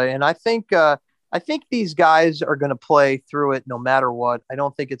Tampa. And I think these guys are going to play through it no matter what. I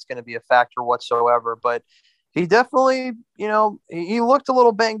don't think it's going to be a factor whatsoever. But he definitely, he looked a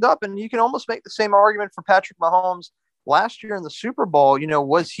little banged up. And you can almost make the same argument for Patrick Mahomes last year in the Super Bowl.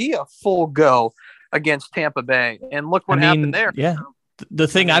 Was he a full go against Tampa Bay? And look what happened there. Yeah. The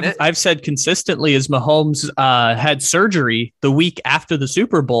thing I've said consistently is Mahomes had surgery the week after the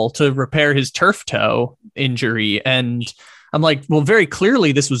Super Bowl to repair his turf toe injury. And I'm like, well, very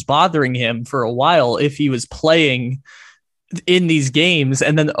clearly this was bothering him for a while if he was playing in these games.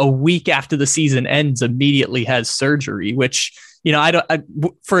 And then a week after the season ends, immediately has surgery, which,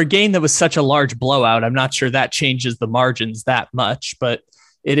 for a game that was such a large blowout, I'm not sure that changes the margins that much, but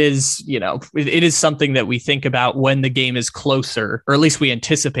it is, it is something that we think about when the game is closer, or at least we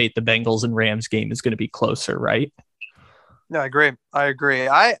anticipate the Bengals and Rams game is going to be closer, right? No, I agree.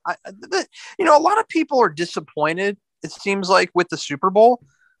 A lot of people are disappointed, it seems like, with the Super Bowl,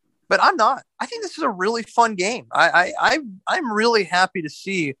 but I'm not. I think this is a really fun game. I'm really happy to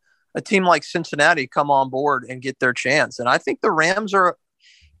see a team like Cincinnati come on board and get their chance. And I think the Rams are,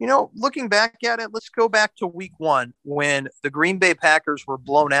 looking back at it, let's go back to week 1 when the Green Bay Packers were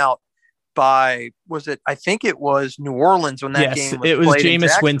blown out by, I think it was New Orleans when that game was it was played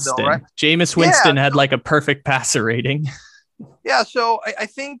Jameis Winston. Right? Jameis Winston had like a perfect passer rating. Yeah. So I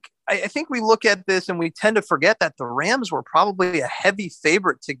think we look at this and we tend to forget that the Rams were probably a heavy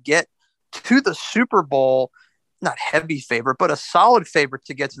favorite to get to the Super Bowl. Not heavy favorite, but a solid favorite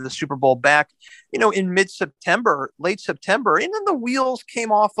to get to the Super Bowl back, in mid-September, late September. And then the wheels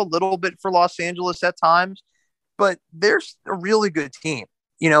came off a little bit for Los Angeles at times, but there's a really good team.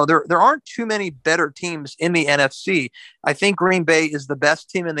 There aren't too many better teams in the NFC. I think Green Bay is the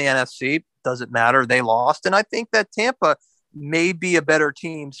best team in the NFC. Doesn't matter. They lost. And I think that Tampa may be a better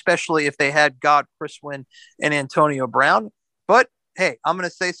team, especially if they had Chris Wynn and Antonio Brown. But hey, I'm going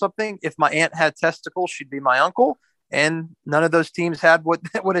to say something. If my aunt had testicles, she'd be my uncle. and none of those teams had what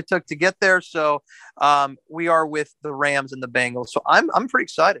it took to get there. So we are with the Rams and the Bengals. So I'm pretty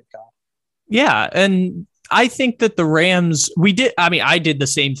excited, Kyle. Yeah, and I think that the Rams, I did the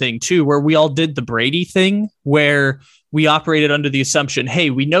same thing too, where we all did the Brady thing, where we operated under the assumption, hey,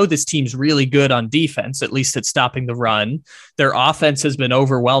 we know this team's really good on defense, at least at stopping the run. Their offense has been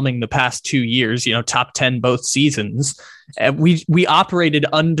overwhelming the past 2 years, top 10 both seasons. And we operated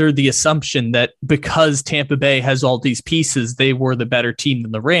under the assumption that because Tampa Bay has all these pieces, they were the better team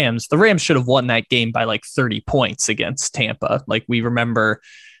than the Rams. The Rams should have won that game by like 30 points against Tampa. Like, we remember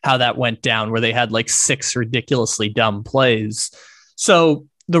how that went down, where they had like 6 ridiculously dumb plays. So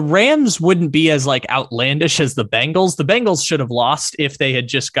the Rams wouldn't be as like outlandish as the Bengals. The Bengals should have lost if they had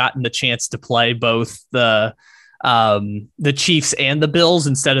just gotten the chance to play both the Chiefs and the Bills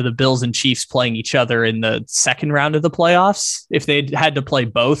instead of the Bills and Chiefs playing each other in the second round of the playoffs. If they'd had to play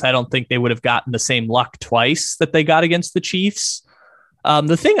both, I don't think they would have gotten the same luck twice that they got against the Chiefs.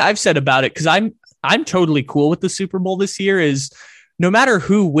 The thing I've said about it, because I'm totally cool with the Super Bowl this year, is no matter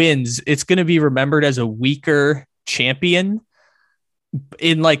who wins, it's going to be remembered as a weaker champion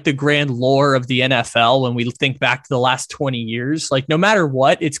in like the grand lore of the NFL. When we think back to the last 20 years, like no matter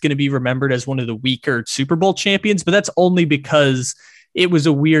what, it's going to be remembered as one of the weaker Super Bowl champions. But that's only because it was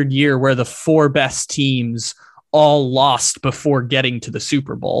a weird year where the 4 best teams all lost before getting to the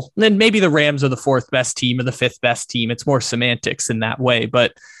Super Bowl. And then maybe the Rams are the 4th best team or the 5th best team. It's more semantics in that way,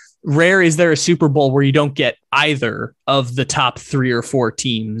 but rare is there a Super Bowl where you don't get either of the top 3 or 4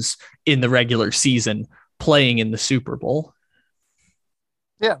 teams in the regular season playing in the Super Bowl.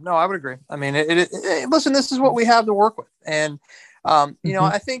 Yeah, no, I would agree. I mean, listen, this is what we have to work with. And, I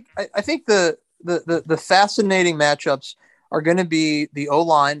think the fascinating matchups are going to be the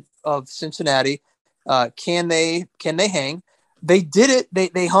O-line of Cincinnati. Can they hang? They did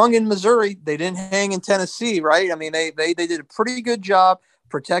it. They hung in Missouri. They didn't hang in Tennessee, right? I mean, they did a pretty good job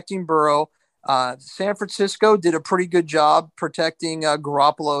protecting Burrow. San Francisco did a pretty good job protecting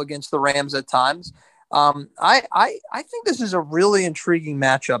Garoppolo against the Rams at times. I think this is a really intriguing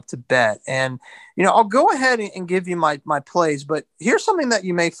matchup to bet. And, I'll go ahead and give you my plays, but here's something that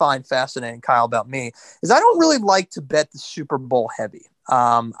you may find fascinating, Kyle, about me, is I don't really like to bet the Super Bowl heavy.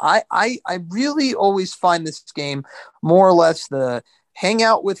 I really always find this game more or less the hang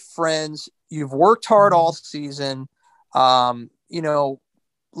out with friends. You've worked hard all season.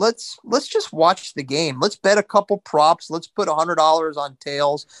 Let's just watch the game. Let's bet a couple props. Let's put $100 on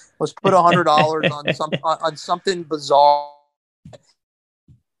tails. Let's put $100 on something bizarre.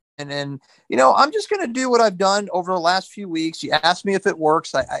 And then, I'm just going to do what I've done over the last few weeks. You asked me if it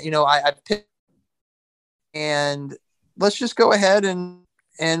works. I picked, and let's just go ahead and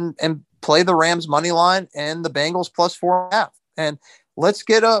play the Rams money line and the Bengals plus 4.5. And let's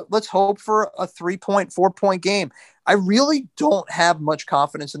hope for a 4-point game. I really don't have much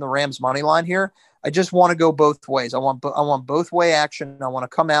confidence in the Rams money line here. I just want to go both ways. I want both way action. I want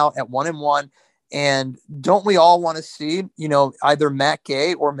to come out at 1-1. And don't we all want to see, either Matt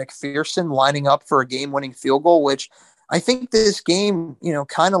Gay or McPherson lining up for a game-winning field goal, which I think this game,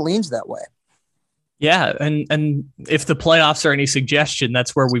 kind of leans that way. Yeah, and if the playoffs are any suggestion,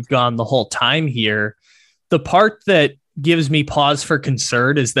 that's where we've gone the whole time here. The part that gives me pause for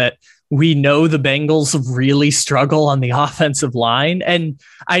concern is that we know the Bengals really struggle on the offensive line. And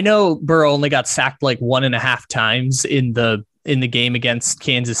I know Burrow only got sacked like 1.5 times in the game against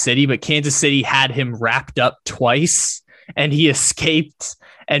Kansas City, but Kansas City had him wrapped up twice and he escaped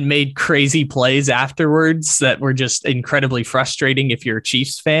and made crazy plays afterwards that were just incredibly frustrating if you're a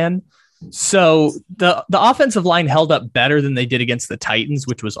Chiefs fan. So the offensive line held up better than they did against the Titans,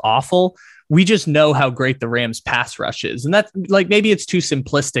 which was awful. We just know how great the Rams pass rush is. And that's like, maybe it's too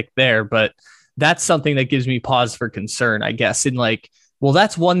simplistic there, but that's something that gives me pause for concern, I guess. In like, well,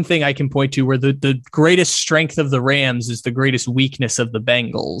 that's one thing I can point to where the greatest strength of the Rams is the greatest weakness of the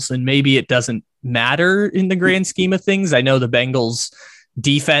Bengals. And maybe it doesn't matter in the grand scheme of things. I know the Bengals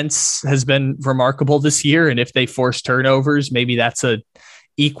defense has been remarkable this year. And if they force turnovers, maybe that's a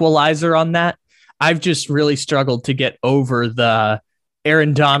equalizer on that. I've just really struggled to get over the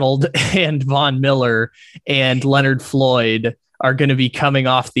Aaron Donald and Von Miller and Leonard Floyd are going to be coming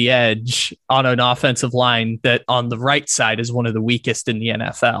off the edge on an offensive line that on the right side is one of the weakest in the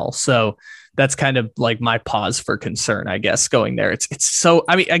NFL. So that's kind of like my pause for concern, I guess, going there. It's so,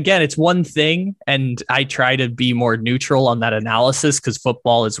 I mean, again, it's one thing, and I try to be more neutral on that analysis because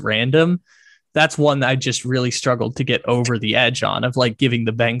football is random. That's one that I just really struggled to get over the edge on, of like giving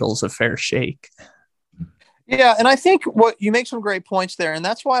the Bengals a fair shake. Yeah, and I think what you make some great points there, and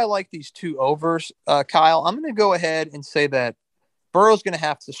that's why I like these two overs, Kyle. I'm going to go ahead and say that Burrow's going to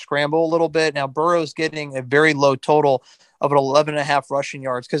have to scramble a little bit. Now, Burrow's getting a very low total of an 11.5 rushing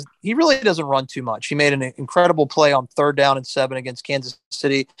yards because he really doesn't run too much. He made an incredible play on 3rd down and 7 against Kansas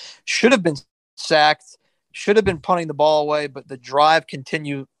City. Should have been sacked, should have been punting the ball away, but the drive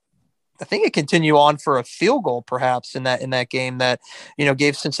continued. I think it continued on for a field goal, perhaps in that game that,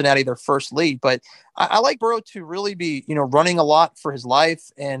 gave Cincinnati their first lead. But I like Burrow to really be, running a lot for his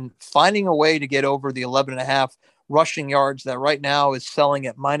life and finding a way to get over the 11.5 rushing yards that right now is selling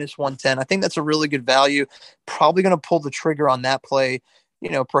at -110. I think that's a really good value. Probably going to pull the trigger on that play,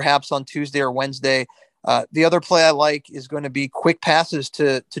 perhaps on Tuesday or Wednesday. The other play I like is going to be quick passes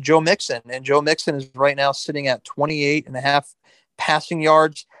to Joe Mixon. And Joe Mixon is right now sitting at 28.5 passing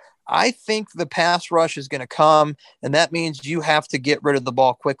yards. I think the pass rush is going to come, and that means you have to get rid of the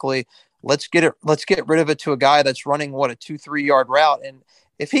ball quickly. Let's get rid of it to a guy that's running a 2-3 yard route. And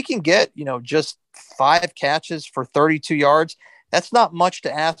if he can get, just 5 catches for 32 yards, that's not much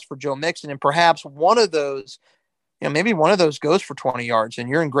to ask for Joe Mixon. And perhaps one of those, maybe one of those goes for 20 yards and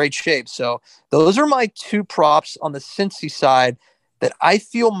you're in great shape. So those are my 2 props on the Cincy side that I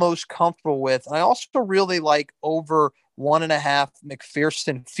feel most comfortable with. And I also really like over 1.5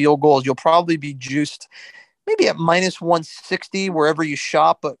 McPherson field goals. You'll probably be juiced maybe at -160 wherever you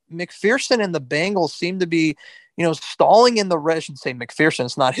shop, but McPherson and the Bengals seem to be, stalling in the red. I should say McPherson,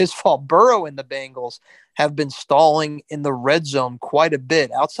 it's not his fault. Burrow and the Bengals have been stalling in the red zone quite a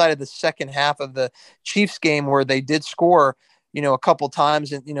bit outside of the second half of the Chiefs game where they did score, a couple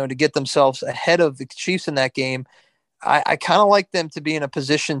times and, to get themselves ahead of the Chiefs in that game. I kind of like them to be in a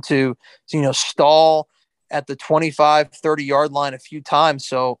position to stall at the 25, 30 yard line a few times.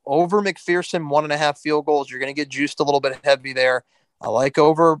 So over McPherson, 1.5 field goals, you're going to get juiced a little bit heavy there. I like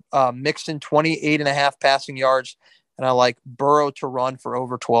over Mixon 28.5 passing yards, and I like Burrow to run for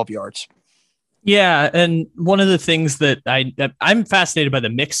over 12 yards. Yeah, and one of the things that I'm fascinated by the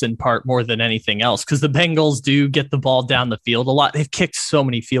Mixon part more than anything else, because the Bengals do get the ball down the field a lot. They've kicked so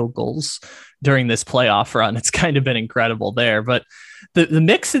many field goals during this playoff run. It's kind of been incredible there. But the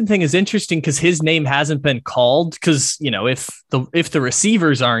Mixon thing is interesting because his name hasn't been called because, if the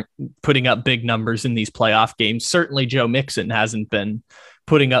receivers aren't putting up big numbers in these playoff games, certainly Joe Mixon hasn't been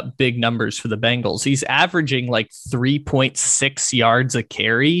putting up big numbers for the Bengals. He's averaging like 3.6 yards a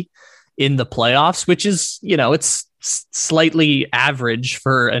carry in the playoffs, which is, it's slightly average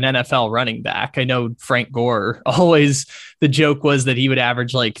for an NFL running back. I know Frank Gore always, the joke was that he would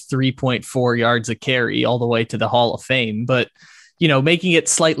average like 3.4 yards a carry all the way to the Hall of Fame. But, making it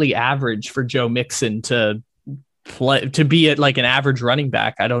slightly average for Joe Mixon to be at like an average running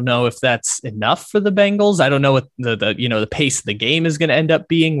back. I don't know if that's enough for the Bengals. I don't know what the pace of the game is going to end up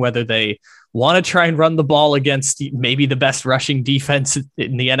being, whether they want to try and run the ball against maybe the best rushing defense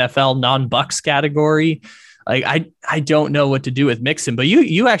in the NFL non-Bucks category. Like I don't know what to do with Mixon, but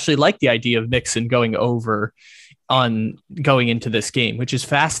you actually like the idea of Mixon going over on going into this game, which is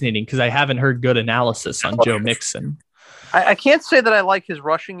fascinating because I haven't heard good analysis on Joe Mixon. I can't say that I like his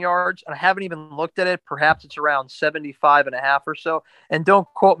rushing yards, and I haven't even looked at it. Perhaps it's around 75.5 or so. And don't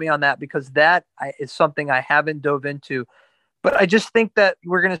quote me on that because that is something I haven't dove into. But I just think that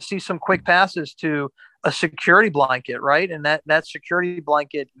we're going to see some quick passes to a security blanket, right? And that security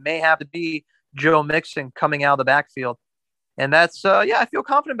blanket may have to be Joe Mixon coming out of the backfield. And that's, I feel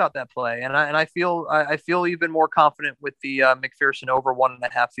confident about that play. And I feel even more confident with the McPherson over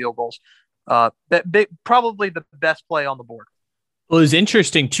 1.5 field goals. Probably the best play on the board. Well, it was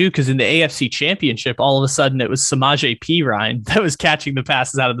interesting too, because in the AFC Championship, all of a sudden it was Samaje Perine that was catching the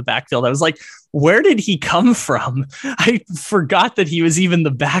passes out of the backfield. I was like, where did he come from? I forgot that he was even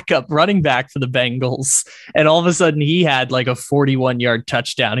the backup running back for the Bengals. And all of a sudden he had like a 41-yard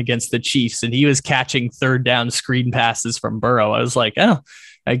touchdown against the Chiefs, and he was catching 3rd down screen passes from Burrow. I was like, oh,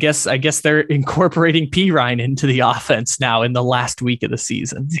 I guess they're incorporating Perine into the offense now in the last week of the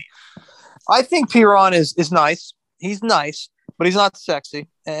season. I think Perine is nice. He's nice, but he's not sexy.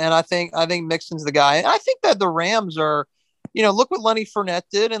 And I think Mixon's the guy. And I think that the Rams are, look what Lenny Fournette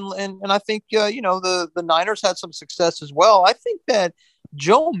did. And I think, the Niners had some success as well. I think that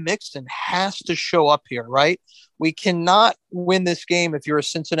Joe Mixon has to show up here, right? We cannot win this game if you're a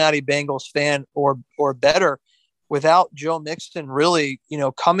Cincinnati Bengals fan or better without Joe Mixon really,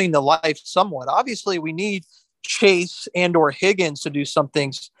 coming to life somewhat. Obviously, we need Chase and or Higgins to do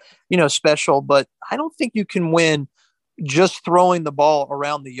something, special, but I don't think you can win just throwing the ball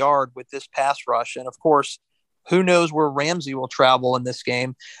around the yard with this pass rush. And of course, who knows where Ramsey will travel in this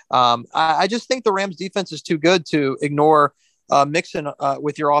game. I just think the Rams defense is too good to ignore Mixon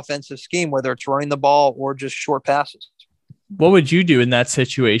with your offensive scheme, whether it's running the ball or just short passes. what would you do in that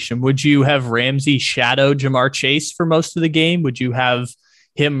situation? Would you have Ramsey shadow Jamar Chase for most of the game? Would you have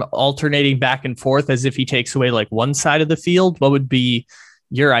him alternating back and forth as if he takes away like one side of the field? What would be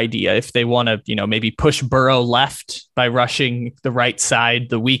your idea if they want to, maybe push Burrow left by rushing the right side,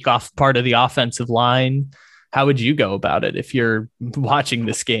 the weak off part of the offensive line? How would you go about it if you're watching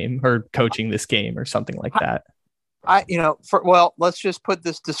this game or coaching this game or something like that? Let's just put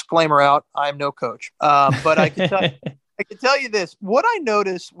this disclaimer out. I'm no coach, but I can tell you this. What I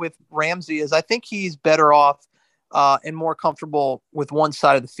notice with Ramsey is I think he's better off and more comfortable with one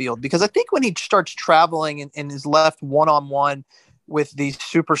side of the field, because I think when he starts traveling and is left one-on-one with these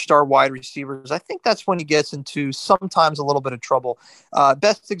superstar wide receivers, I think that's when he gets into sometimes a little bit of trouble.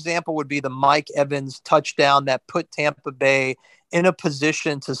 Best example would be the Mike Evans touchdown that put Tampa Bay in a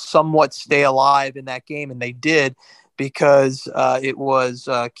position to somewhat stay alive in that game, and they did, because it was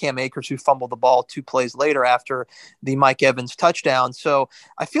Cam Akers who fumbled the ball 2 plays later after the Mike Evans touchdown. So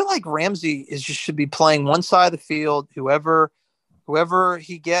I feel like Ramsey should be playing one side of the field, whoever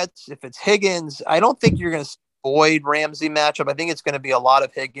he gets. If it's Higgins, I don't think you're going to Boyd Ramsey matchup. I think it's going to be a lot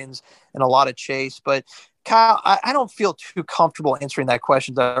of Higgins and a lot of Chase. But Kyle, I don't feel too comfortable answering that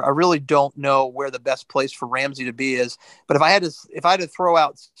question. I really don't know where the best place for Ramsey to be is. But if I had to throw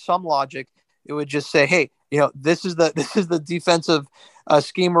out some logic, it would just say, hey, this is the defensive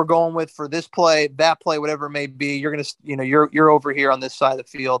scheme we're going with for this play, that play, whatever it may be. You're going to, you're over here on this side of the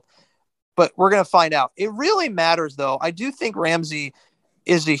field. But we're going to find out. It really matters, though. I do think Ramsey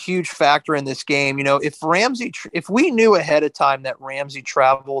is a huge factor in this game. If we knew ahead of time that Ramsey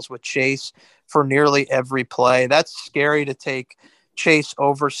travels with Chase for nearly every play, that's scary to take Chase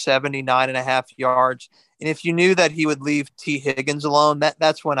over 79.5 yards. And if you knew that he would leave T. Higgins alone,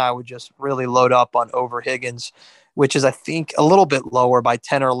 that's when I would just really load up on over Higgins, which is, I think, a little bit lower by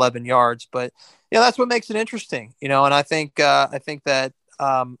 10 or 11 yards. But that's what makes it interesting, And I think that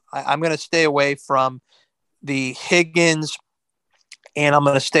I'm going to stay away from the Higgins, and I'm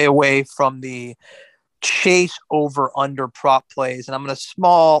going to stay away from the Chase over under prop plays. And I'm going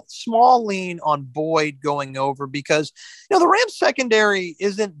to small lean on Boyd going over, because, the Rams secondary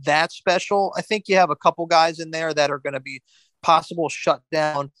isn't that special. I think you have a couple guys in there that are going to be possible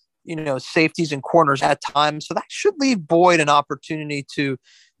shutdown, safeties and corners at times. So that should leave Boyd an opportunity to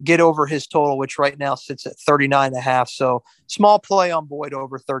get over his total, which right now sits at 39.5. So small play on Boyd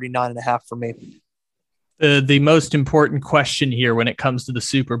over 39.5 for me. The most important question here when it comes to the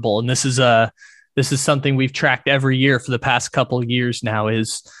Super Bowl, and this is something we've tracked every year for the past couple of years now,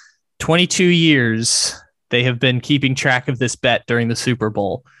 is 22 years they have been keeping track of this bet during the Super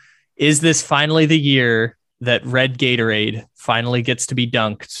Bowl. Is this finally the year that Red Gatorade finally gets to be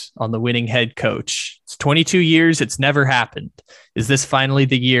dunked on the winning head coach? It's 22 years. It's never happened. Is this finally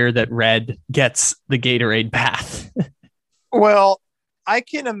the year that Red gets the Gatorade bath? Well, I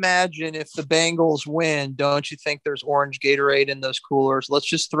can imagine if the Bengals win, don't you think there's orange Gatorade in those coolers? Let's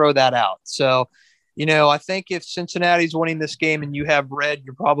just throw that out. So, I think if Cincinnati's winning this game and you have red,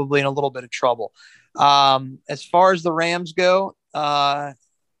 you're probably in a little bit of trouble. As far as the Rams go,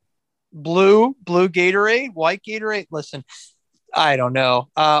 blue Gatorade, white Gatorade. Listen, I don't know.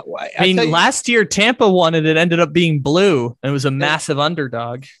 Last year Tampa won it. It ended up being blue. And it was a massive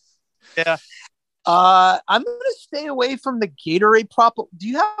underdog. Yeah. I'm going to stay away from the Gatorade prop. Do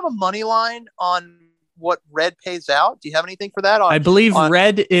you have a money line on what red pays out? Do you have anything for that? I believe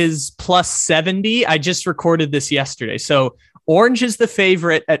red is plus 70. I just recorded this yesterday. So orange is the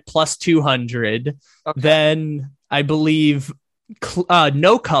favorite at plus 200. Okay. Then I believe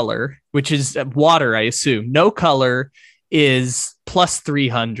no color, which is water, I assume. No color is plus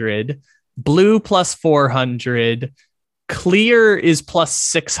 300. Blue plus 400. Clear is plus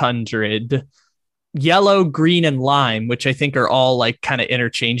 600. Yellow, green, and lime, which I think are all like kind of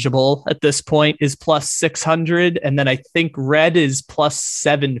interchangeable at this point, is plus 600. And then I think red is plus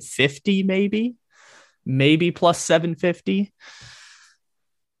 750, maybe plus 750.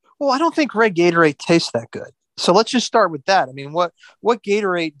 Well, I don't think red Gatorade tastes that good. So let's just start with that. I mean, what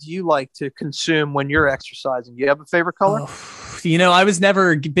Gatorade do you like to consume when you're exercising? Do you have a favorite color? I was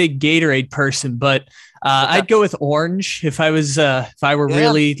never a big Gatorade person, but I'd go with orange. If I were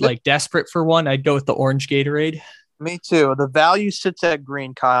really like desperate for one, I'd go with the orange Gatorade. Me too. The value sits at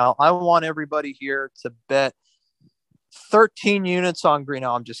green, Kyle. I want everybody here to bet 13 units on green.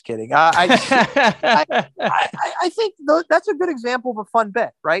 No, I'm just kidding. I think that's a good example of a fun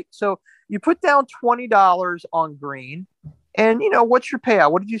bet, right? So you put down $20 on green, and what's your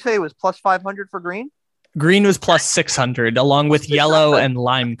payout? What did you say it was plus 500 for green? Green was plus 600, along with yellow and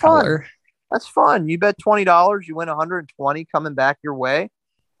lime color. That's fun. You bet $20, you win 120 coming back your way.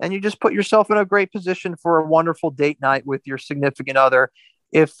 and you just put yourself in a great position for a wonderful date night with your significant other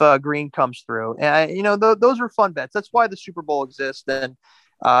if green comes through. And those are fun bets. That's why the Super Bowl exists. And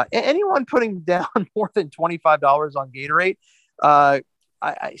anyone putting down more than $25 on Gatorade, I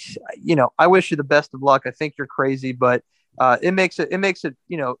wish you the best of luck. I think you're crazy, but it makes it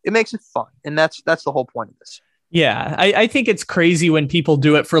fun, and that's the whole point of this. Yeah, I think it's crazy when people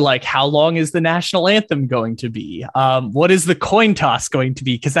do it for like, how long is the national anthem going to be? What is the coin toss going to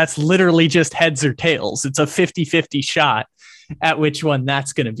be? Because that's literally just heads or tails. It's a 50-50 shot at which one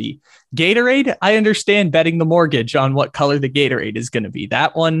that's going to be. Gatorade, I understand betting the mortgage on what color the Gatorade is going to be.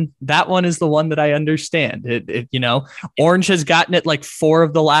 That one is the one that I understand. Orange has gotten it like 4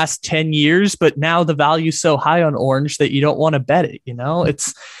 of the last 10 years, but now the value's so high on orange that you don't want to bet it.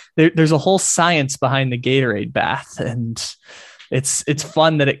 There's a whole science behind the Gatorade bath, and it's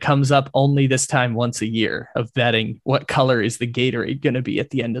fun that it comes up only this time once a year of betting what color is the Gatorade going to be at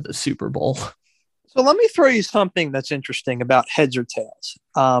the end of the Super Bowl. So let me throw you something that's interesting about heads or tails.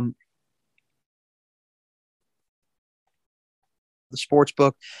 The sports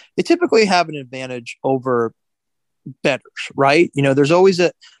book, they typically have an advantage over bettors, right? There's always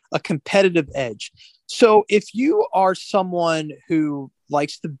a competitive edge. So if you are someone who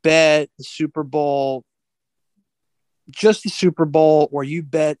likes to bet the Super Bowl, just the Super Bowl, or you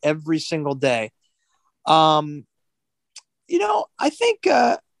bet every single day, I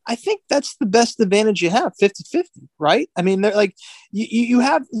think that's the best advantage you have, 50-50, right? I mean, they're like, you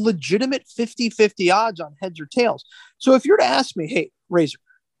have legitimate 50-50 odds on heads or tails. So if you're to ask me, hey, Razor,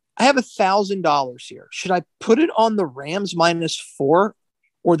 I have $1,000 here. Should I put it on the Rams -4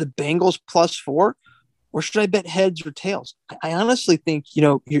 or the Bengals +4? Or should I bet heads or tails? I honestly think,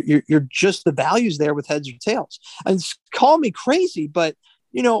 you're just the values there with heads or tails. And call me crazy, but,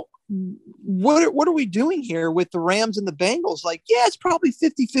 what are we doing here with the Rams and the Bengals? Like, yeah, it's probably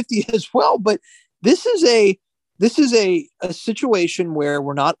 50-50 as well, but this is a situation where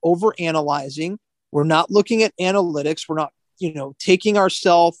we're not over analyzing. We're not looking at analytics. We're not, taking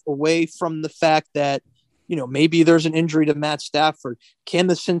ourselves away from the fact that, maybe there's an injury to Matt Stafford. Can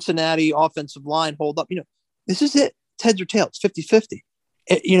the Cincinnati offensive line hold up? This is it. It's heads or tails, 50-50.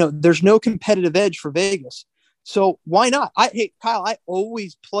 There's no competitive edge for Vegas. So why not? Hey, Kyle, I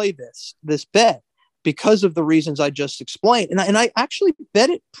always play this bet because of the reasons I just explained. And I actually bet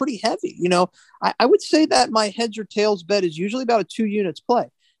it pretty heavy. I would say that my heads or tails bet is usually about a 2 units play.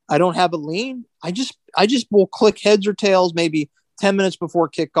 I don't have a lean. I just will click heads or tails maybe 10 minutes before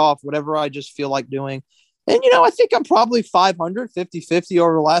kickoff, whatever I just feel like doing. And, I think I'm probably 500, 50-50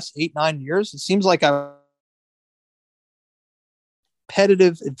 over the last 8-9 years. It seems like a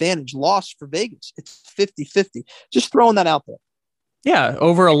competitive advantage lost for Vegas. It's 50-50. Just throwing that out there. Yeah,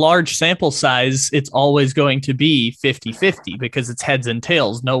 over a large sample size, it's always going to be 50-50 because it's heads and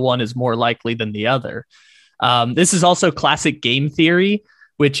tails. No one is more likely than the other. This is also classic game theory,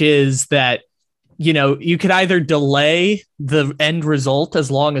 which is that you could either delay the end result as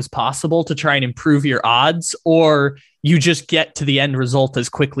long as possible to try and improve your odds, or you just get to the end result as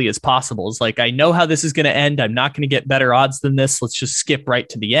quickly as possible. It's like, I know how this is going to end. I'm not going to get better odds than this. Let's just skip right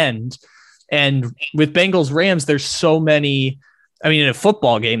to the end. And with Bengals Rams, there's so many. I mean, in a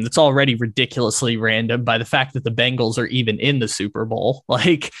football game that's already ridiculously random by the fact that the Bengals are even in the Super Bowl.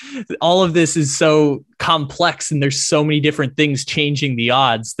 Like, all of this is so complex and there's so many different things changing the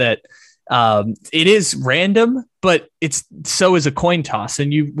odds that it is random, but so is a coin toss.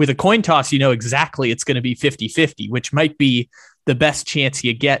 And with a coin toss, exactly it's going to be 50-50, which might be the best chance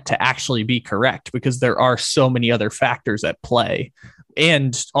you get to actually be correct because there are so many other factors at play.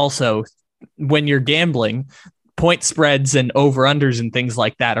 And also, when you're gambling, point spreads and over-unders and things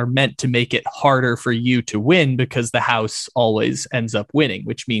like that are meant to make it harder for you to win because the house always ends up winning,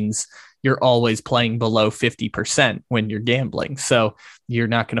 which means you're always playing below 50% when you're gambling. So you're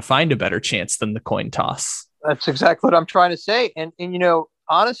not going to find a better chance than the coin toss. That's exactly what I'm trying to say. And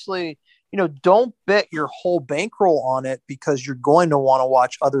honestly, don't bet your whole bankroll on it because you're going to want to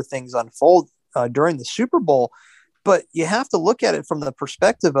watch other things unfold during the Super Bowl. But you have to look at it from the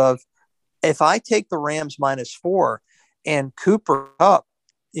perspective of, if I take the Rams -4 and Cooper Kupp,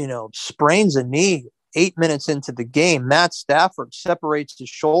 sprains a knee 8 minutes into the game, Matt Stafford separates his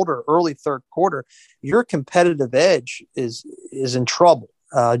shoulder early third quarter, your competitive edge is in trouble.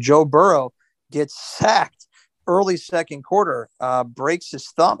 Joe Burrow gets sacked early second quarter, breaks his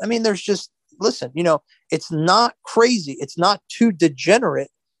thumb. I mean, listen, it's not crazy. It's not too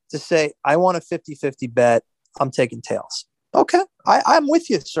degenerate to say, I want a 50-50 bet. I'm taking tails. Okay. I'm with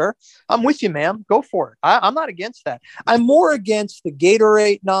you, sir. I'm with you, ma'am. Go for it. I'm not against that. I'm more against the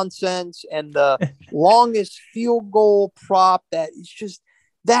Gatorade nonsense and the longest field goal prop that it's just,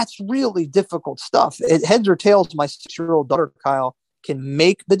 That's really difficult stuff. Heads or tails, my 6-year-old daughter, Kyle, can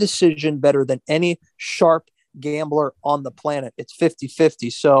make the decision better than any sharp gambler on the planet. It's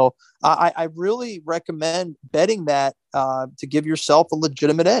 50-50. So I really recommend betting that to give yourself a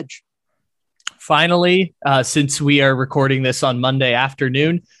legitimate edge. Finally, since we are recording this on Monday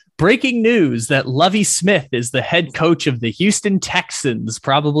afternoon, breaking news that Lovie Smith is the head coach of the Houston Texans,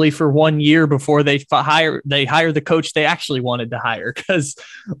 probably for 1 year before they hire the coach they actually wanted to hire, because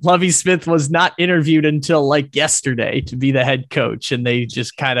Lovie Smith was not interviewed until like yesterday to be the head coach, and they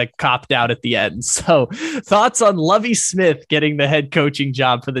just kind of copped out at the end. So thoughts on Lovie Smith getting the head coaching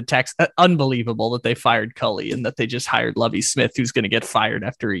job for the Texans? Unbelievable that they fired Culley and that they just hired Lovie Smith, who's going to get fired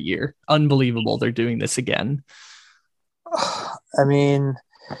after a year. Unbelievable they're doing this again. I mean,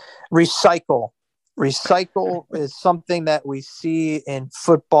 recycle is something that we see in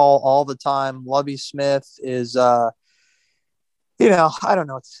football all the time. Lovie Smith is, I don't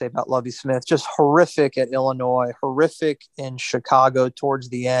know what to say about Lovie Smith. Just horrific at Illinois, horrific in Chicago towards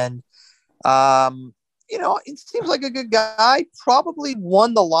the end. It seems like a good guy. Probably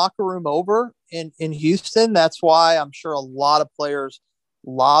won the locker room over in Houston. That's why I'm sure a lot of players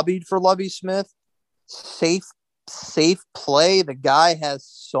lobbied for Lovie Smith. Safe play. The guy has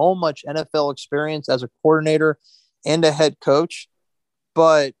so much NFL experience as a coordinator and a head coach.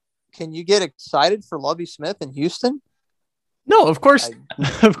 But can you get excited for Lovie Smith in Houston? No, of course.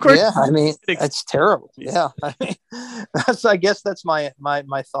 Of course. Yeah, I mean, it's terrible. Yeah. I guess that's my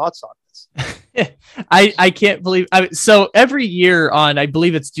thoughts on this. I can't believe so every year on, I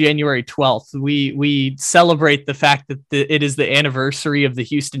believe it's January 12th, we celebrate the fact that it is the anniversary of the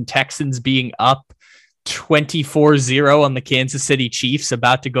Houston Texans being up 24-0 on the Kansas City Chiefs,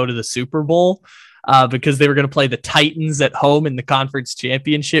 about to go to the Super Bowl, because they were going to play the Titans at home in the conference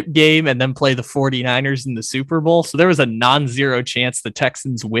championship game and then play the 49ers in the Super Bowl. So there was a non-zero chance the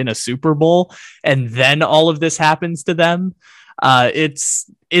Texans win a Super Bowl, and then all of this happens to them. It's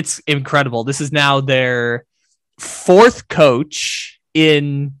incredible. This is now their fourth coach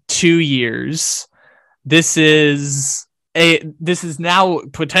in 2 years. This is now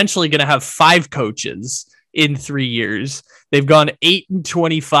potentially going to have 5 coaches in 3 years. They've gone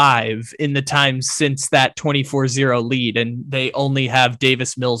 8-25 in the time since that 24-0 lead, and they only have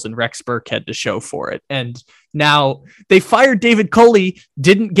Davis Mills and Rex Burkhead to show for it. And now they fired David Culley,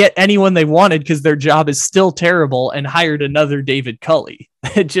 didn't get anyone they wanted because their job is still terrible, and hired another David Culley.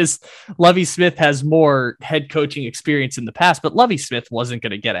 Lovie Smith has more head coaching experience in the past, but Lovie Smith wasn't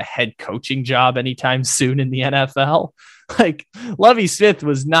going to get a head coaching job anytime soon in the NFL. Like, Lovie Smith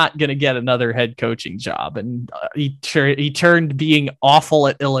was not going to get another head coaching job, and he turned being awful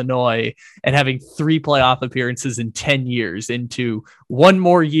at Illinois and having 3 playoff appearances in 10 years into 1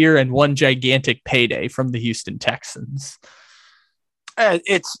 more year and 1 gigantic payday from the Houston Texans.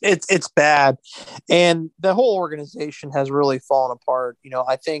 It's bad, and the whole organization has really fallen apart.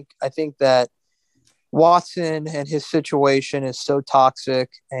 I think that Watson and his situation is so toxic,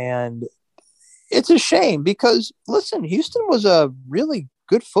 and it's a shame because, listen, Houston was a really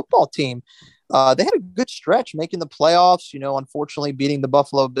good football team. They had a good stretch making the playoffs, unfortunately beating the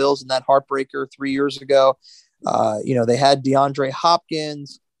Buffalo Bills in that heartbreaker 3 years ago. They had DeAndre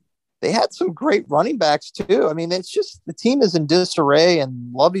Hopkins. They had some great running backs too. I mean, it's just the team is in disarray,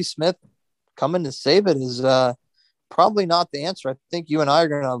 and Lovie Smith coming to save it is probably not the answer. I think you and I are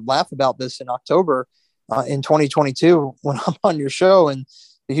going to laugh about this in October in 2022 when I'm on your show, and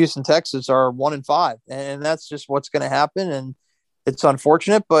the Houston Texans are 1-5, and that's just what's going to happen. And it's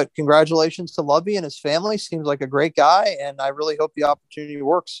unfortunate, but congratulations to Lovie and his family. Seems like a great guy, and I really hope the opportunity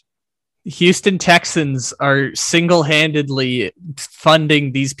works. Houston Texans are single-handedly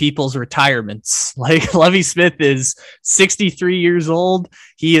funding these people's retirements. Like, Lovie Smith is 63 years old.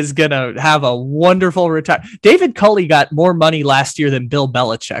 He is going to have a wonderful retirement. David Culley got more money last year than Bill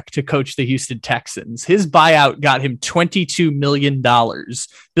Belichick to coach the Houston Texans. His buyout got him $22 million.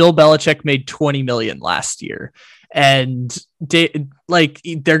 Bill Belichick made $20 million last year. And they're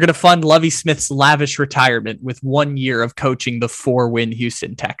going to fund Lovie Smith's lavish retirement with 1 year of coaching the 4-win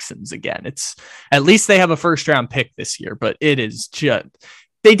Houston Texans again. It's at least they have a first-round pick this year, but it is just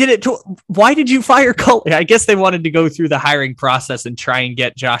they did it. Why did you fire Culley? I guess they wanted to go through the hiring process and try and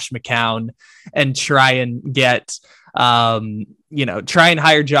get Josh McCown and try and get try and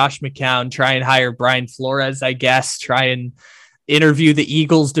hire Josh McCown, try and hire Brian Flores. I guess interview the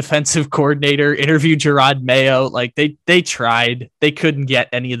Eagles defensive coordinator, interview Gerard Mayo. Like they tried, they couldn't get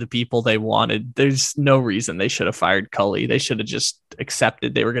any of the people they wanted. There's no reason they should have fired Culley. They should have just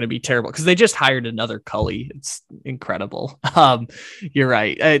accepted they were going to be terrible because they just hired another Culley. It's incredible. You're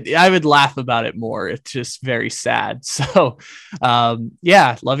right. I would laugh about it more. It's just very sad. So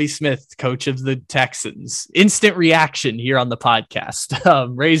yeah, Lovie Smith, coach of the Texans, instant reaction here on the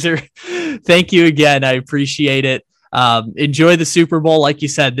podcast. Razor, thank you again. I appreciate it. Enjoy the Super Bowl. Like you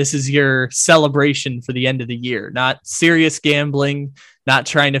said, this is your celebration for the end of the year, not serious gambling, not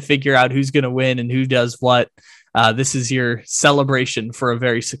trying to figure out who's going to win and who does what. This is your celebration for a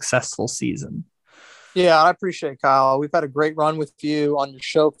very successful season. Yeah, I appreciate it, Kyle. We've had a great run with you on your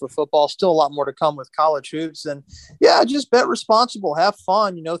show for football. Still a lot more to come with college hoops. And yeah, just bet responsible, have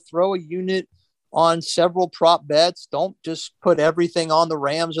fun, throw a unit on several prop bets. Don't just put everything on the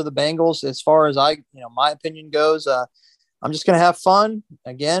Rams or the Bengals. As far as my opinion goes, I'm just going to have fun.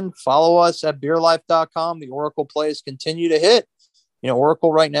 Again, follow us at beerlife.com. The Oracle plays continue to hit.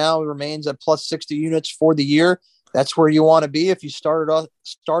 Oracle right now remains at plus 60 units for the year. That's where you want to be if you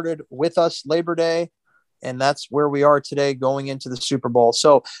started with us Labor Day. And that's where we are today going into the Super Bowl.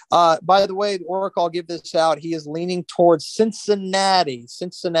 So, by the way, Oracle, I'll give this out. He is leaning towards Cincinnati.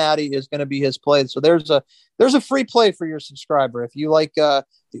 Cincinnati is going to be his play. So there's a free play for your subscriber. If you like the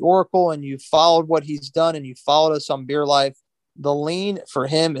Oracle and you followed what he's done and you followed us on Beer Life, the lean for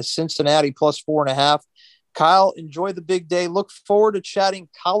him is Cincinnati plus 4.5. Kyle, enjoy the big day. Look forward to chatting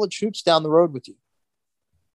college hoops down the road with you.